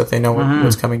 I think, so that they know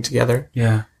what's coming together.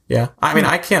 Yeah. I mean,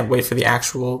 I can't wait for the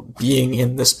actual being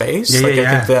in the space. I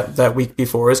think that week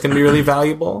before is going to be really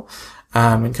valuable.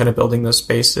 And kind of building those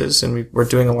spaces. And we're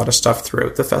doing a lot of stuff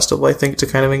throughout the festival, I think, to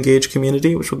kind of engage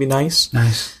community, which will be nice.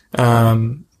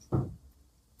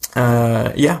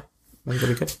 I think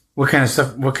it'll be good. What kind of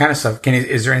stuff?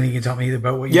 Is there anything you can tell me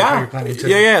about what you're planning to do?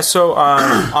 Yeah. So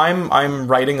I'm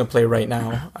writing a play right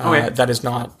now that is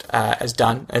not as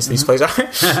done as these plays are,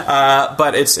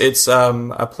 but it's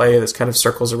a play that's kind of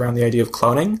circles around the idea of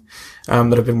cloning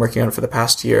that I've been working on for the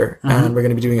past year, and we're going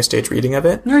to be doing a stage reading of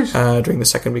it during the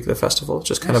second week of the festival,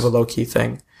 just kind of a low key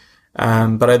thing.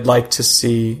 But I'd like to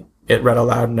see it read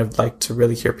aloud, and I'd like to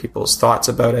really hear people's thoughts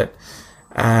about it,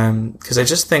 because I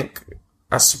just think.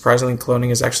 Surprisingly, cloning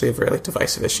is actually a very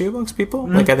divisive issue amongst people.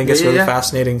 I think it's a really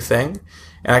fascinating thing.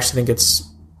 And I actually think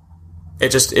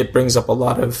it brings up a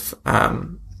lot of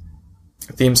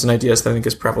themes and ideas that I think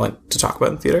is prevalent to talk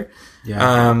about in theater.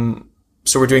 Yeah.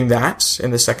 So we're doing that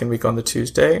in the second week on the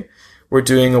Tuesday. We're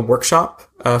doing a workshop,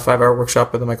 a 5-hour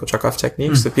workshop of the Michael Chekhov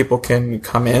techniques that people can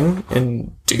come in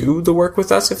and do the work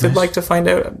with us if they'd like to find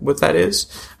out what that is.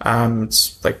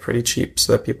 It's pretty cheap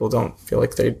so that people don't feel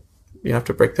like you have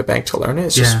to break the bank to learn it.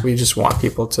 It's just, we just want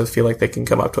people to feel like they can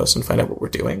come up to us and find out what we're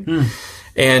doing.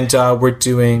 And, we're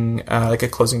doing, a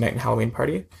closing night and Halloween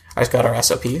party. I just got our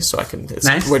SOP, so I can,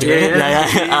 we're doing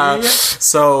it.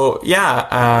 So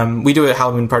we do a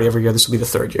Halloween party every year. This will be the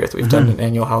third year that we've done an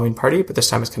annual Halloween party, but this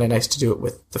time it's kind of nice to do it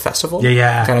with the festival.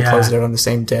 Kind of close it out on the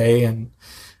same day. And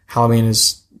Halloween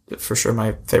is for sure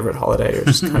my favorite holiday, or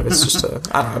just it's just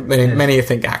I don't know, many I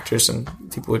think actors and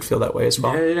people would feel that way as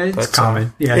well. It's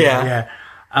common.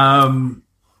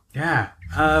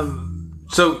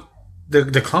 So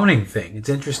the cloning thing, it's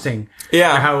interesting.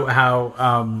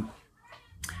 How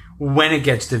when it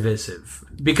gets divisive,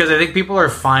 because I think people are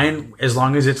fine as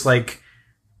long as it's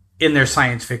in their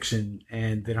science fiction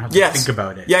and they don't have to think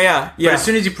about it. But as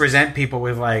soon as you present people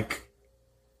with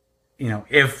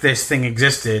if this thing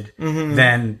existed,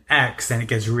 then X, then it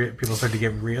gets people start to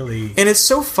get really. And it's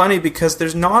so funny because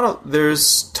there's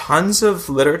tons of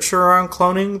literature around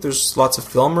cloning. There's lots of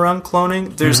film around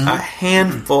cloning. There's a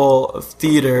handful of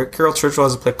theater. Carol Churchill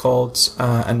has a play called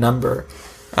A Number,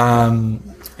 and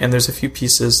there's a few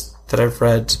pieces that I've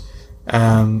read.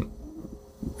 I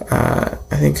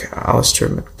think Alistair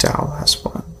McDowell has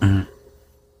one.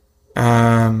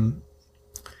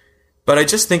 But I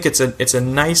just think it's a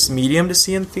nice medium to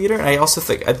see in theater. And I also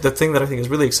think the thing that I think is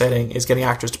really exciting is getting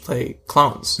actors to play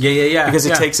clones. Because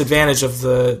it takes advantage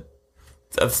of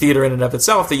theater in and of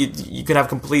itself, that you can have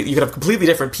completely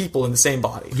different people in the same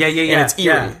body. And it's eerie.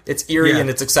 Yeah. It's eerie and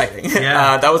it's exciting.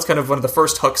 That was kind of one of the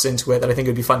first hooks into it that I think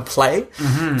would be fun to play,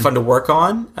 fun to work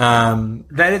on.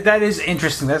 That is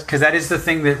interesting. That's because that is the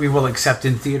thing that we will accept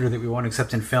in theater that we won't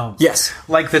accept in film. Yes,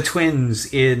 like the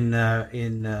twins in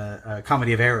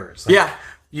Comedy of Errors.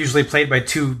 Usually played by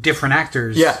two different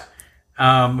actors.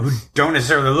 Who don't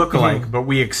necessarily look alike, but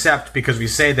we accept because we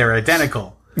say they're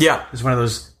identical. It's one of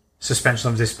those suspension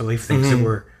of disbelief things that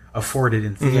were afforded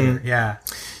in theater. And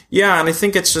I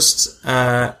think it's just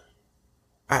I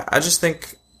just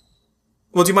think,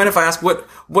 well, do you mind if I ask what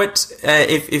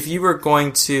if you were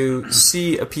going to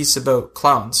see a piece about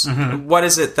clowns, what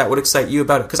is it that would excite you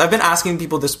about it? Because I've been asking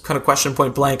people this kind of question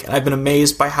point blank, and I've been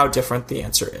amazed by how different the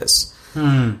answer is.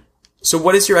 So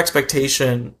what is your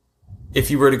expectation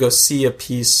if you were to go see a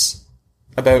piece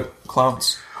about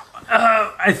clowns?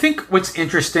 I think what's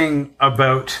interesting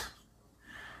about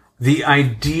the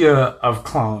idea of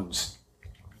clones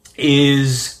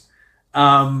is,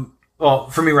 well,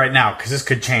 for me right now, because this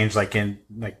could change in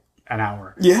an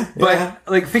hour. But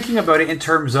thinking about it in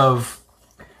terms of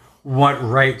what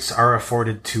rights are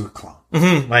afforded to a clone.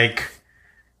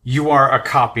 You are a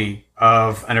copy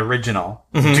of an original.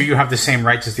 Do you have the same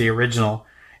rights as the original?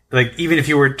 Even if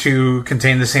you were to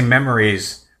contain the same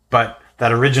memories, but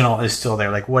that original is still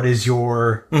there. What is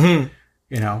your,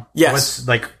 what's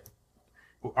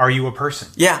are you a person?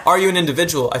 Are you an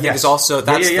individual? I think it's also,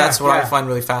 that's what I find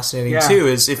really fascinating too,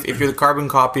 is if you're the carbon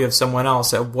copy of someone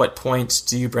else, at what point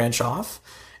do you branch off?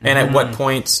 And at what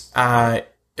point,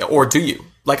 or do you?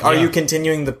 Are you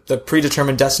continuing the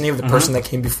predetermined destiny of the person that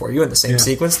came before you in the same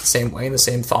sequence, the same way, in the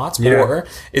same thoughts? Or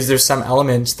is there some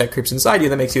element that creeps inside you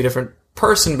that makes you a different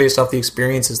person based off the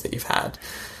experiences that you've had?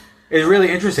 It's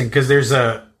really interesting because there's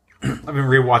I've been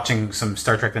rewatching some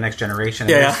Star Trek: The Next Generation.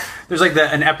 And there's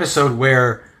an episode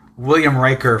where William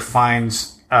Riker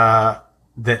finds that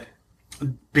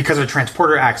because of a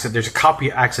transporter accident, there's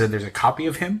a copy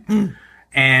of him,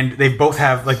 and they both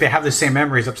have they have the same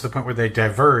memories up to the point where they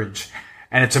diverge,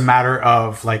 and it's a matter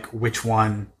of which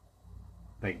one.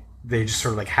 They just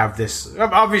sort of have this.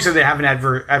 Obviously, they have an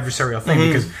adversarial thing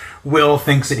because Will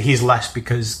thinks that he's less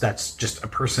because that's just a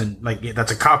person.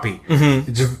 That's a copy.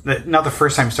 It's not the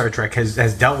first time Star Trek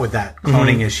has dealt with that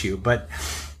cloning issue, but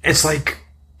it's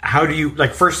how do you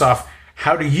first off,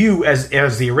 how do you as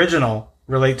the original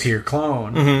relate to your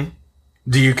clone?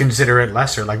 do you consider it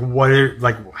lesser? Like,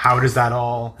 how does that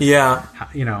all? Yeah,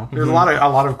 you know, there's a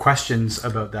lot of questions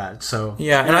about that. So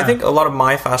yeah, and I think a lot of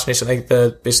my fascination, like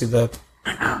the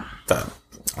I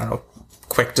don't know,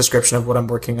 quick description of what I'm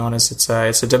working on is it's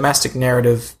a domestic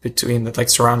narrative between that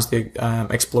surrounds the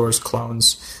explorers'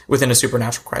 clones within a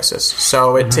supernatural crisis.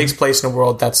 So it takes place in a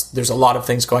world there's a lot of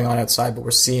things going on outside, but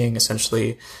we're seeing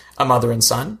essentially a mother and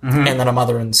son, and then a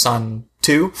mother and son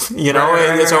too. You know,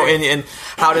 Right. so and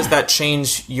how does that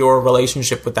change your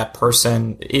relationship with that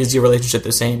person? Is your relationship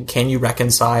the same? Can you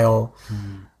reconcile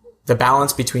the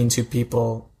balance between two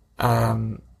people?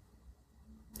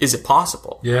 Is it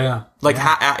possible? Yeah.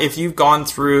 If you've gone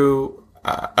through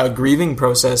a grieving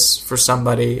process for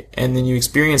somebody and then you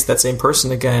experience that same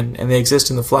person again and they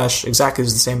exist in the flesh exactly the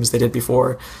same as they did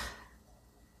before,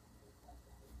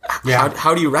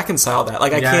 how do you reconcile that? I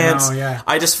can't.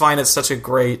 I just find it such a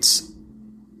great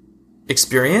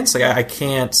experience. I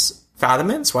can't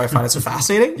fathom it. That's why I find it so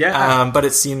fascinating. But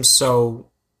it seems so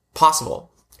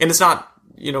possible. And it's not,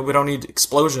 we don't need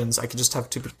explosions. I could just have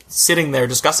two sitting there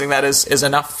discussing that is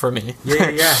enough for me.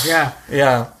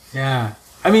 Yeah.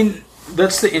 I mean,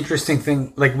 that's the interesting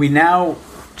thing. We now,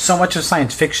 so much of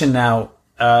science fiction now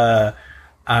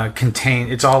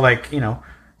it's all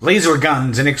laser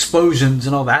guns and explosions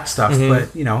and all that stuff.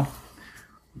 But,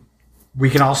 we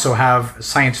can also have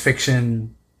science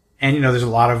fiction, and, there's a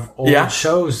lot of old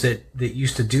shows that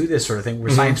used to do this sort of thing,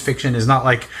 where science fiction is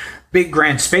not big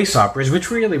grand space operas, which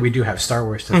really we do have Star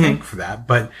Wars to thank for that,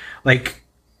 but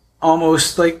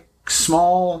almost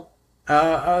small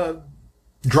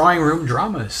drawing room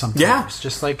dramas sometimes,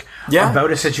 just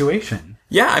about a situation.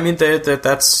 Yeah, I mean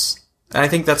I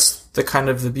think that's the kind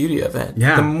of the beauty of it.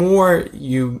 Yeah. The more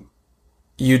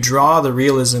you draw the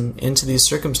realism into these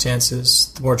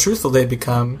circumstances, the more truthful they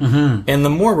become, and the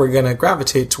more we're going to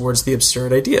gravitate towards the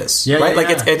absurd ideas. Right?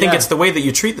 I think it's the way that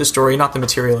you treat the story, not the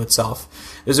material itself.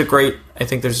 I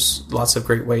think there's lots of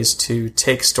great ways to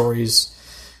take stories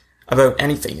about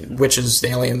anything, witches,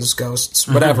 aliens, ghosts,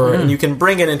 whatever, and you can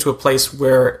bring it into a place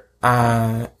where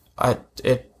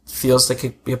it feels like it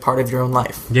could be a part of your own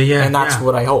life. And that's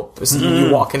what I hope, is that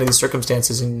you walk into these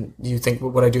circumstances and you think,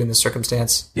 what would I do in this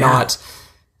circumstance? Not,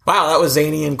 wow, that was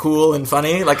zany and cool and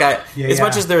funny. Much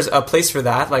as there's a place for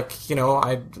that,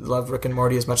 I love Rick and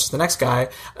Morty as much as the next guy.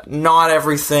 Not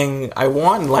everything I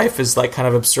want in life is kind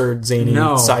of absurd, zany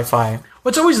sci-fi. Well,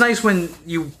 it's always nice when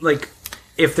you,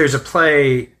 if there's a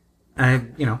play,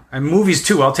 and movies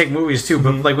too, I'll take movies too,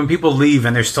 but when people leave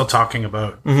and they're still talking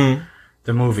about the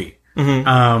movie.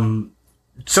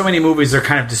 So many movies are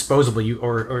kind of disposable,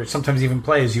 or sometimes even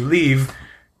plays, you leave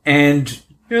and,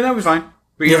 that was fine.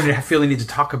 But you don't feel the need to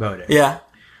talk about it. Yeah.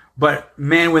 But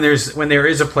man, when there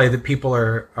is a play that people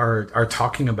are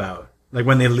talking about,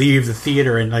 when they leave the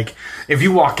theater, and if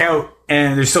you walk out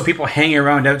and there's still people hanging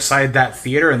around outside that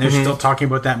theater and they're still talking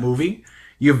about that movie,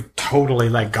 you've totally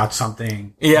got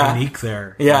something unique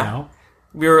there. Yeah.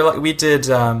 We did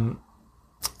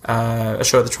a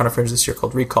show at the Toronto Fringe this year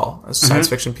called Recall, a science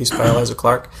fiction piece by Eliza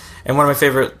Clark. And one of my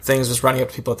favorite things was running up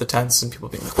to people at the tents and people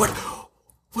being like,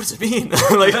 what does it mean?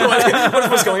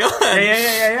 What's going on?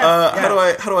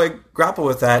 How do I grapple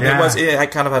with that? And I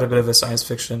kind of had a bit of a science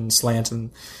fiction slant,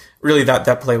 and really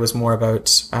that play was more about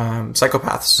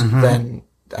psychopaths than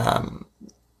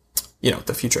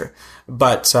the future.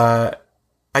 But I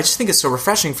just think it's so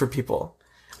refreshing for people.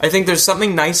 I think there's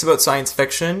something nice about science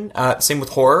fiction, same with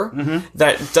horror,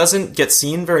 that doesn't get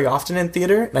seen very often in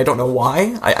theater, and I don't know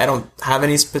why. I don't have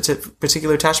any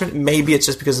particular attachment. Maybe it's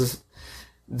just because of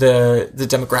the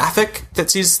demographic that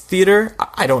sees theater.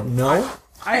 I don't know.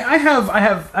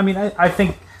 I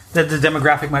think that the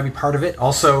demographic might be part of it.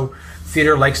 Also,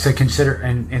 theater likes to consider,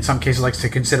 and in some cases likes to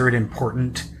consider it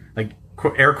important,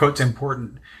 air quotes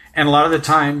important. And a lot of the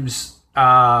times,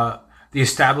 the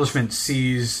establishment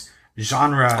sees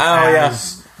genre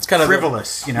as it's kind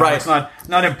frivolous. of right. It's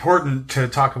not important to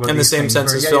talk about in the same things,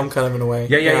 sense as film, kind of in a way.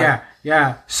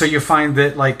 Yeah. So you find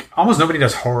that almost nobody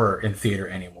does horror in theater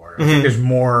anymore. I think there's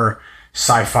more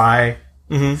sci-fi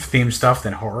themed stuff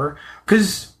than horror,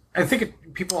 because I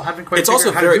think people haven't quite. It's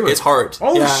also very. It's hard.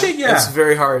 Oh shit! Yeah, it's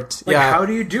very hard. How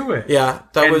do you do it? Yeah,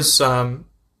 was.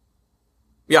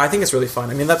 I think it's really fun.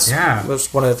 I mean, that's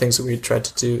one of the things that we tried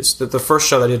to do. So the first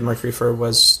show that I did Mercury for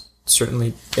was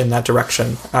certainly in that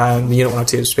direction. The Unit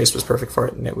 102 space was perfect for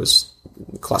it, and it was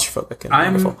claustrophobic and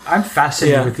wonderful. I'm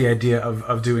fascinated with the idea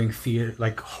of doing theater,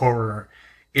 horror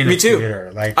in a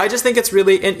theater. I just think it's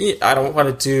really, and I don't want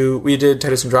to do, we did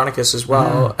Titus Andronicus as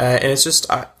well, and it's just,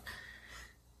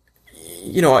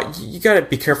 you got to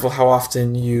be careful how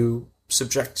often you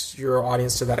subject your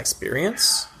audience to that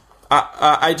experience.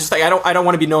 I just like I don't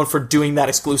want to be known for doing that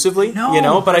exclusively,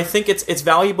 No. But I think it's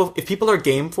valuable if people are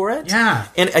game for it. Yeah.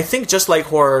 And I think just like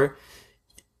horror,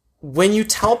 when you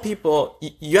tell people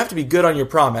you have to be good on your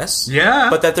promise,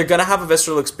 but that they're going to have a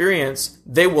visceral experience,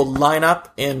 they will line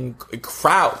up in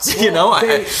crowds.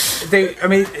 I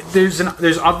mean,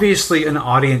 there's obviously an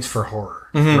audience for horror,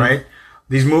 right?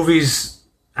 These movies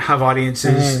have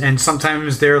audiences, and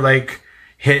sometimes they're like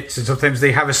hits, and sometimes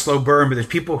they have a slow burn. But there's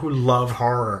people who love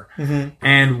horror,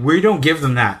 and we don't give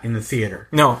them that in the theater.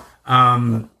 No.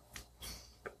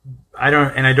 I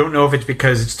don't know if it's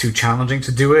because it's too challenging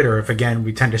to do it, or if again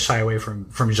we tend to shy away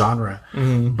from genre.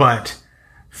 But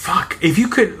fuck, if you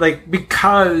could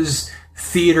because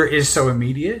theater is so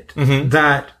immediate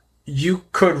that you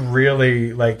could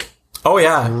really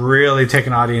really take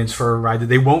an audience for a ride that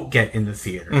they won't get in the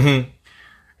theater.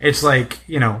 It's like,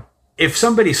 if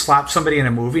somebody slaps somebody in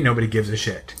a movie, nobody gives a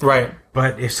shit. Right.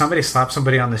 But if somebody slaps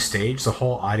somebody on the stage, the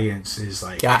whole audience is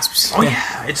like gasps. Oh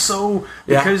yeah, it's so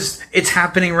because it's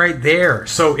happening right there.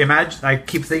 So I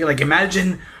keep thinking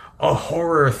imagine a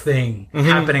horror thing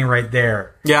happening right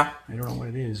there. Yeah. I don't know what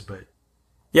it is, but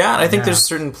yeah, and I think there's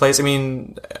certain places. I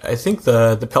mean, I think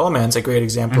the Pillowman's a great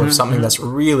example of something that's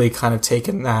really kind of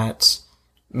taken that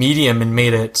medium and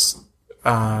made it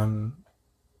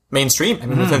mainstream. I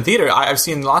mean, within theater, I've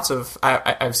seen lots of.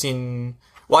 I've seen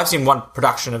one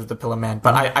production of The Pillowman,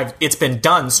 but it's been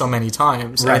done so many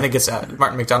times. Right. I think it's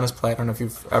Martin McDonagh's play. I don't know if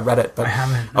you've read it, but I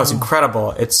haven't. Oh, it's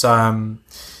incredible. It's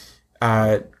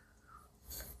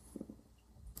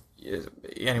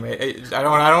anyway, I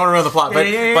don't want to ruin the plot,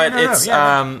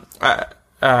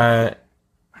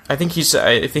 I think he's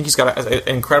got an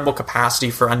incredible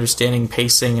capacity for understanding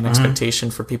pacing and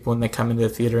expectation for people when they come into the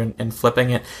theater and flipping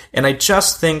it. And I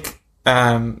just think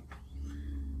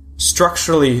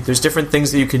structurally, there's different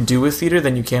things that you can do with theater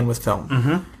than you can with film.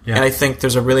 And I think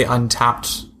there's a really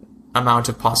untapped amount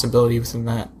of possibility within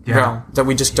that realm that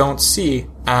we just don't see.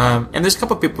 And there's a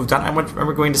couple of people who've done. I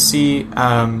remember going to see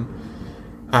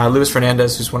Luis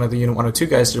Fernandez, who's one of the Unit 102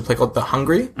 guys, did a play called The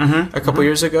Hungry a couple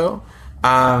years ago.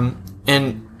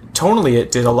 And tonally,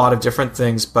 it did a lot of different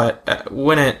things, but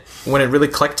when it really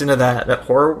clicked into that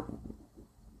horror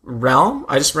realm,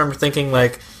 I just remember thinking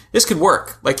this could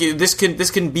work. This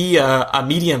can be a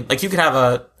medium. You could have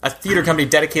a theater company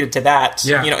dedicated to that,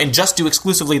 and just do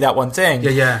exclusively that one thing.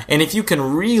 And if you can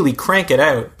really crank it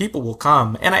out, people will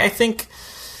come. And I think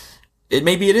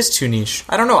maybe it is too niche.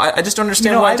 I don't know. I just don't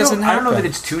understand why it doesn't happen. I don't know that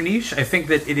it's too niche. I think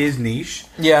that it is niche.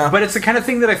 Yeah. But it's the kind of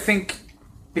thing that I think,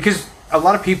 because a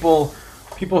lot of people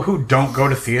who don't go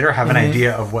to theater have an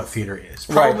idea of what theater is.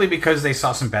 Probably because they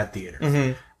saw some bad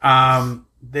theater.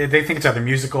 They think it's either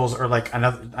musicals or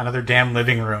another damn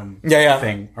living room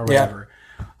thing or whatever.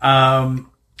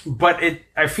 But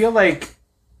I feel like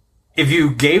if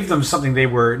you gave them something they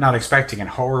were not expecting, and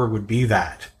horror would be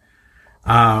that,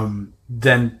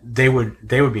 then they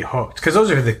would be hooked. Because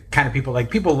those are the kind of people,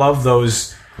 people love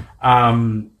those,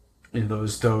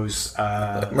 those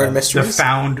murder mysteries,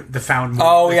 the found.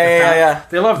 Oh yeah.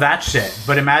 They love that shit.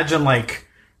 But imagine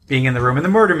being in the room, and the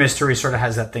murder mystery sort of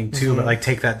has that thing too. But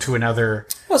take that to another.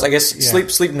 Well, I guess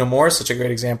Sleep No More is such a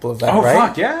great example of that. Oh right?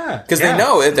 Fuck yeah! Because they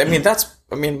know it.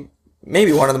 I mean,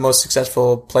 maybe one of the most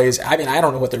successful plays. I mean, I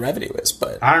don't know what the revenue is,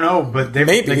 but I don't know. But they've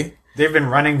been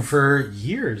running for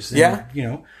years. And,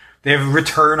 they have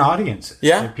return audiences.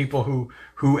 Yeah, people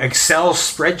who Excel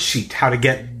spreadsheet how to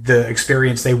get the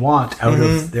experience they want out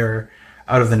of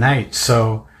the night.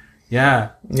 So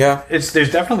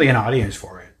there's definitely an audience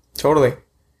for it. Totally.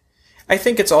 I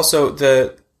think it's also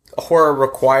the horror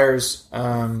requires.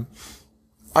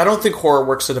 I don't think horror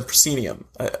works at a proscenium.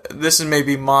 This is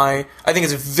maybe I think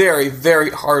it's very, very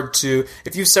hard to.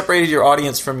 If you separated your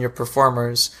audience from your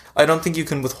performers, I don't think you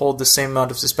can withhold the same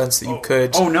amount of suspense that you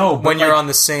could. Oh no! When you're on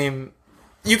the same,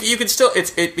 you can still.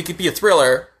 It could be a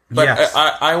thriller, but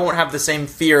I won't have the same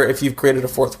fear if you've created a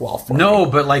fourth wall for me. No,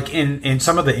 but in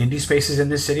some of the indie spaces in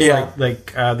this city,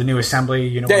 the new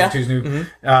Assembly, Two's new,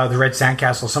 the Red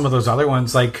Sandcastle, some of those other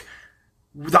ones,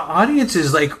 the audience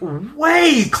is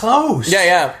way close.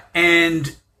 Yeah.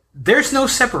 And there's no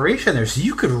separation there, so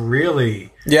you could really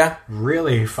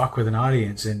fuck with an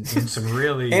audience in some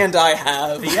really. And I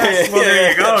have. Yes, well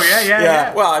there you go.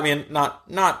 Yeah. Well, I mean,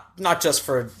 not just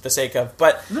for the sake of,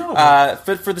 but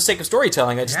for the sake of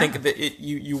storytelling. I just think that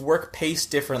you work pace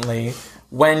differently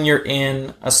when you're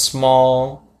in a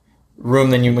small room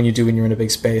than when you do when you're in a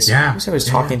big space. Yeah. I was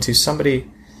talking to somebody.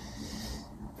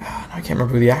 I can't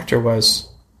remember who the actor was,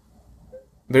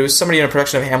 but it was somebody in a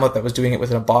production of Hamlet that was doing it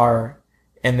within a bar,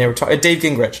 and they were talking Dave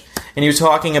Gingrich, and he was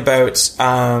talking about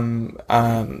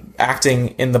acting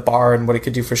in the bar and what it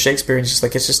could do for Shakespeare. And it's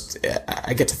just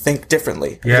I get to think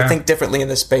differently. I get to think differently in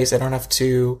this space. I don't have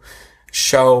to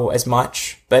show as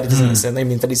much, but it doesn't necessarily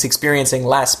mean that he's experiencing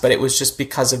less, but it was just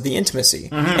because of the intimacy,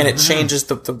 and it changes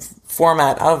the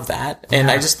format of that. And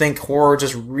I just think horror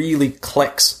just really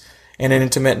clicks in an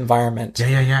intimate environment.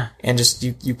 Yeah. And just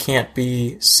you can't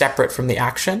be separate from the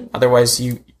action, otherwise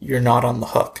you're not on the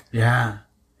hook. Yeah,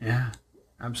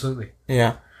 absolutely.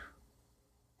 Yeah.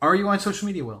 Are you on social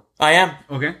media, Will? I am.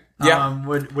 Okay. Yeah.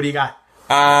 What do you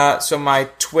got? So my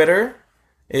Twitter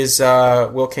is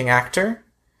Will King Actor.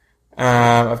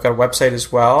 I've got a website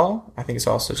as well. I think it's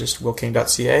also just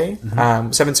willking.ca.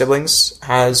 Seven Siblings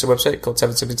has a website called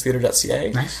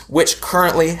sevensiblingstheater.ca, which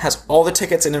currently has all the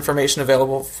tickets and information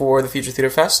available for the Future Theater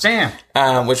Fest.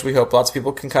 Damn. Which we hope lots of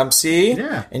people can come see.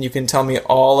 Yeah. And you can tell me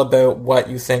all about what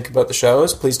you think about the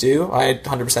shows. Please do. I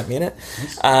 100% mean it.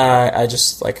 Nice. I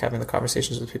just like having the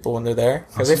conversations with people when they're there.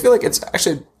 Because I feel like it's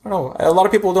actually, I don't know, a lot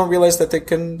of people don't realize that they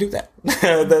can do that.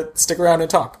 That stick around and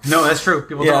talk. No, that's true.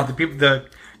 People don't.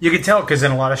 You can tell because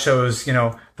in a lot of shows,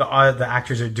 the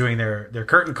actors are doing their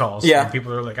curtain calls. Yeah. And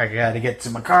people are like, I got to get to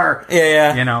my car.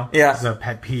 Yeah. Yeah. It's a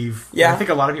pet peeve. Yeah. I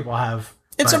think a lot of people have.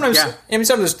 And sometimes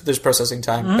there's processing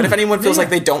time. But if anyone feels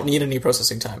like they don't need any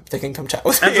processing time, they can come chat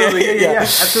with me. Absolutely. Yeah.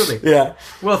 Absolutely. Yeah.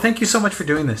 Well, thank you so much for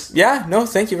doing this. Yeah. No,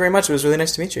 thank you very much. It was really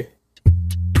nice to meet you.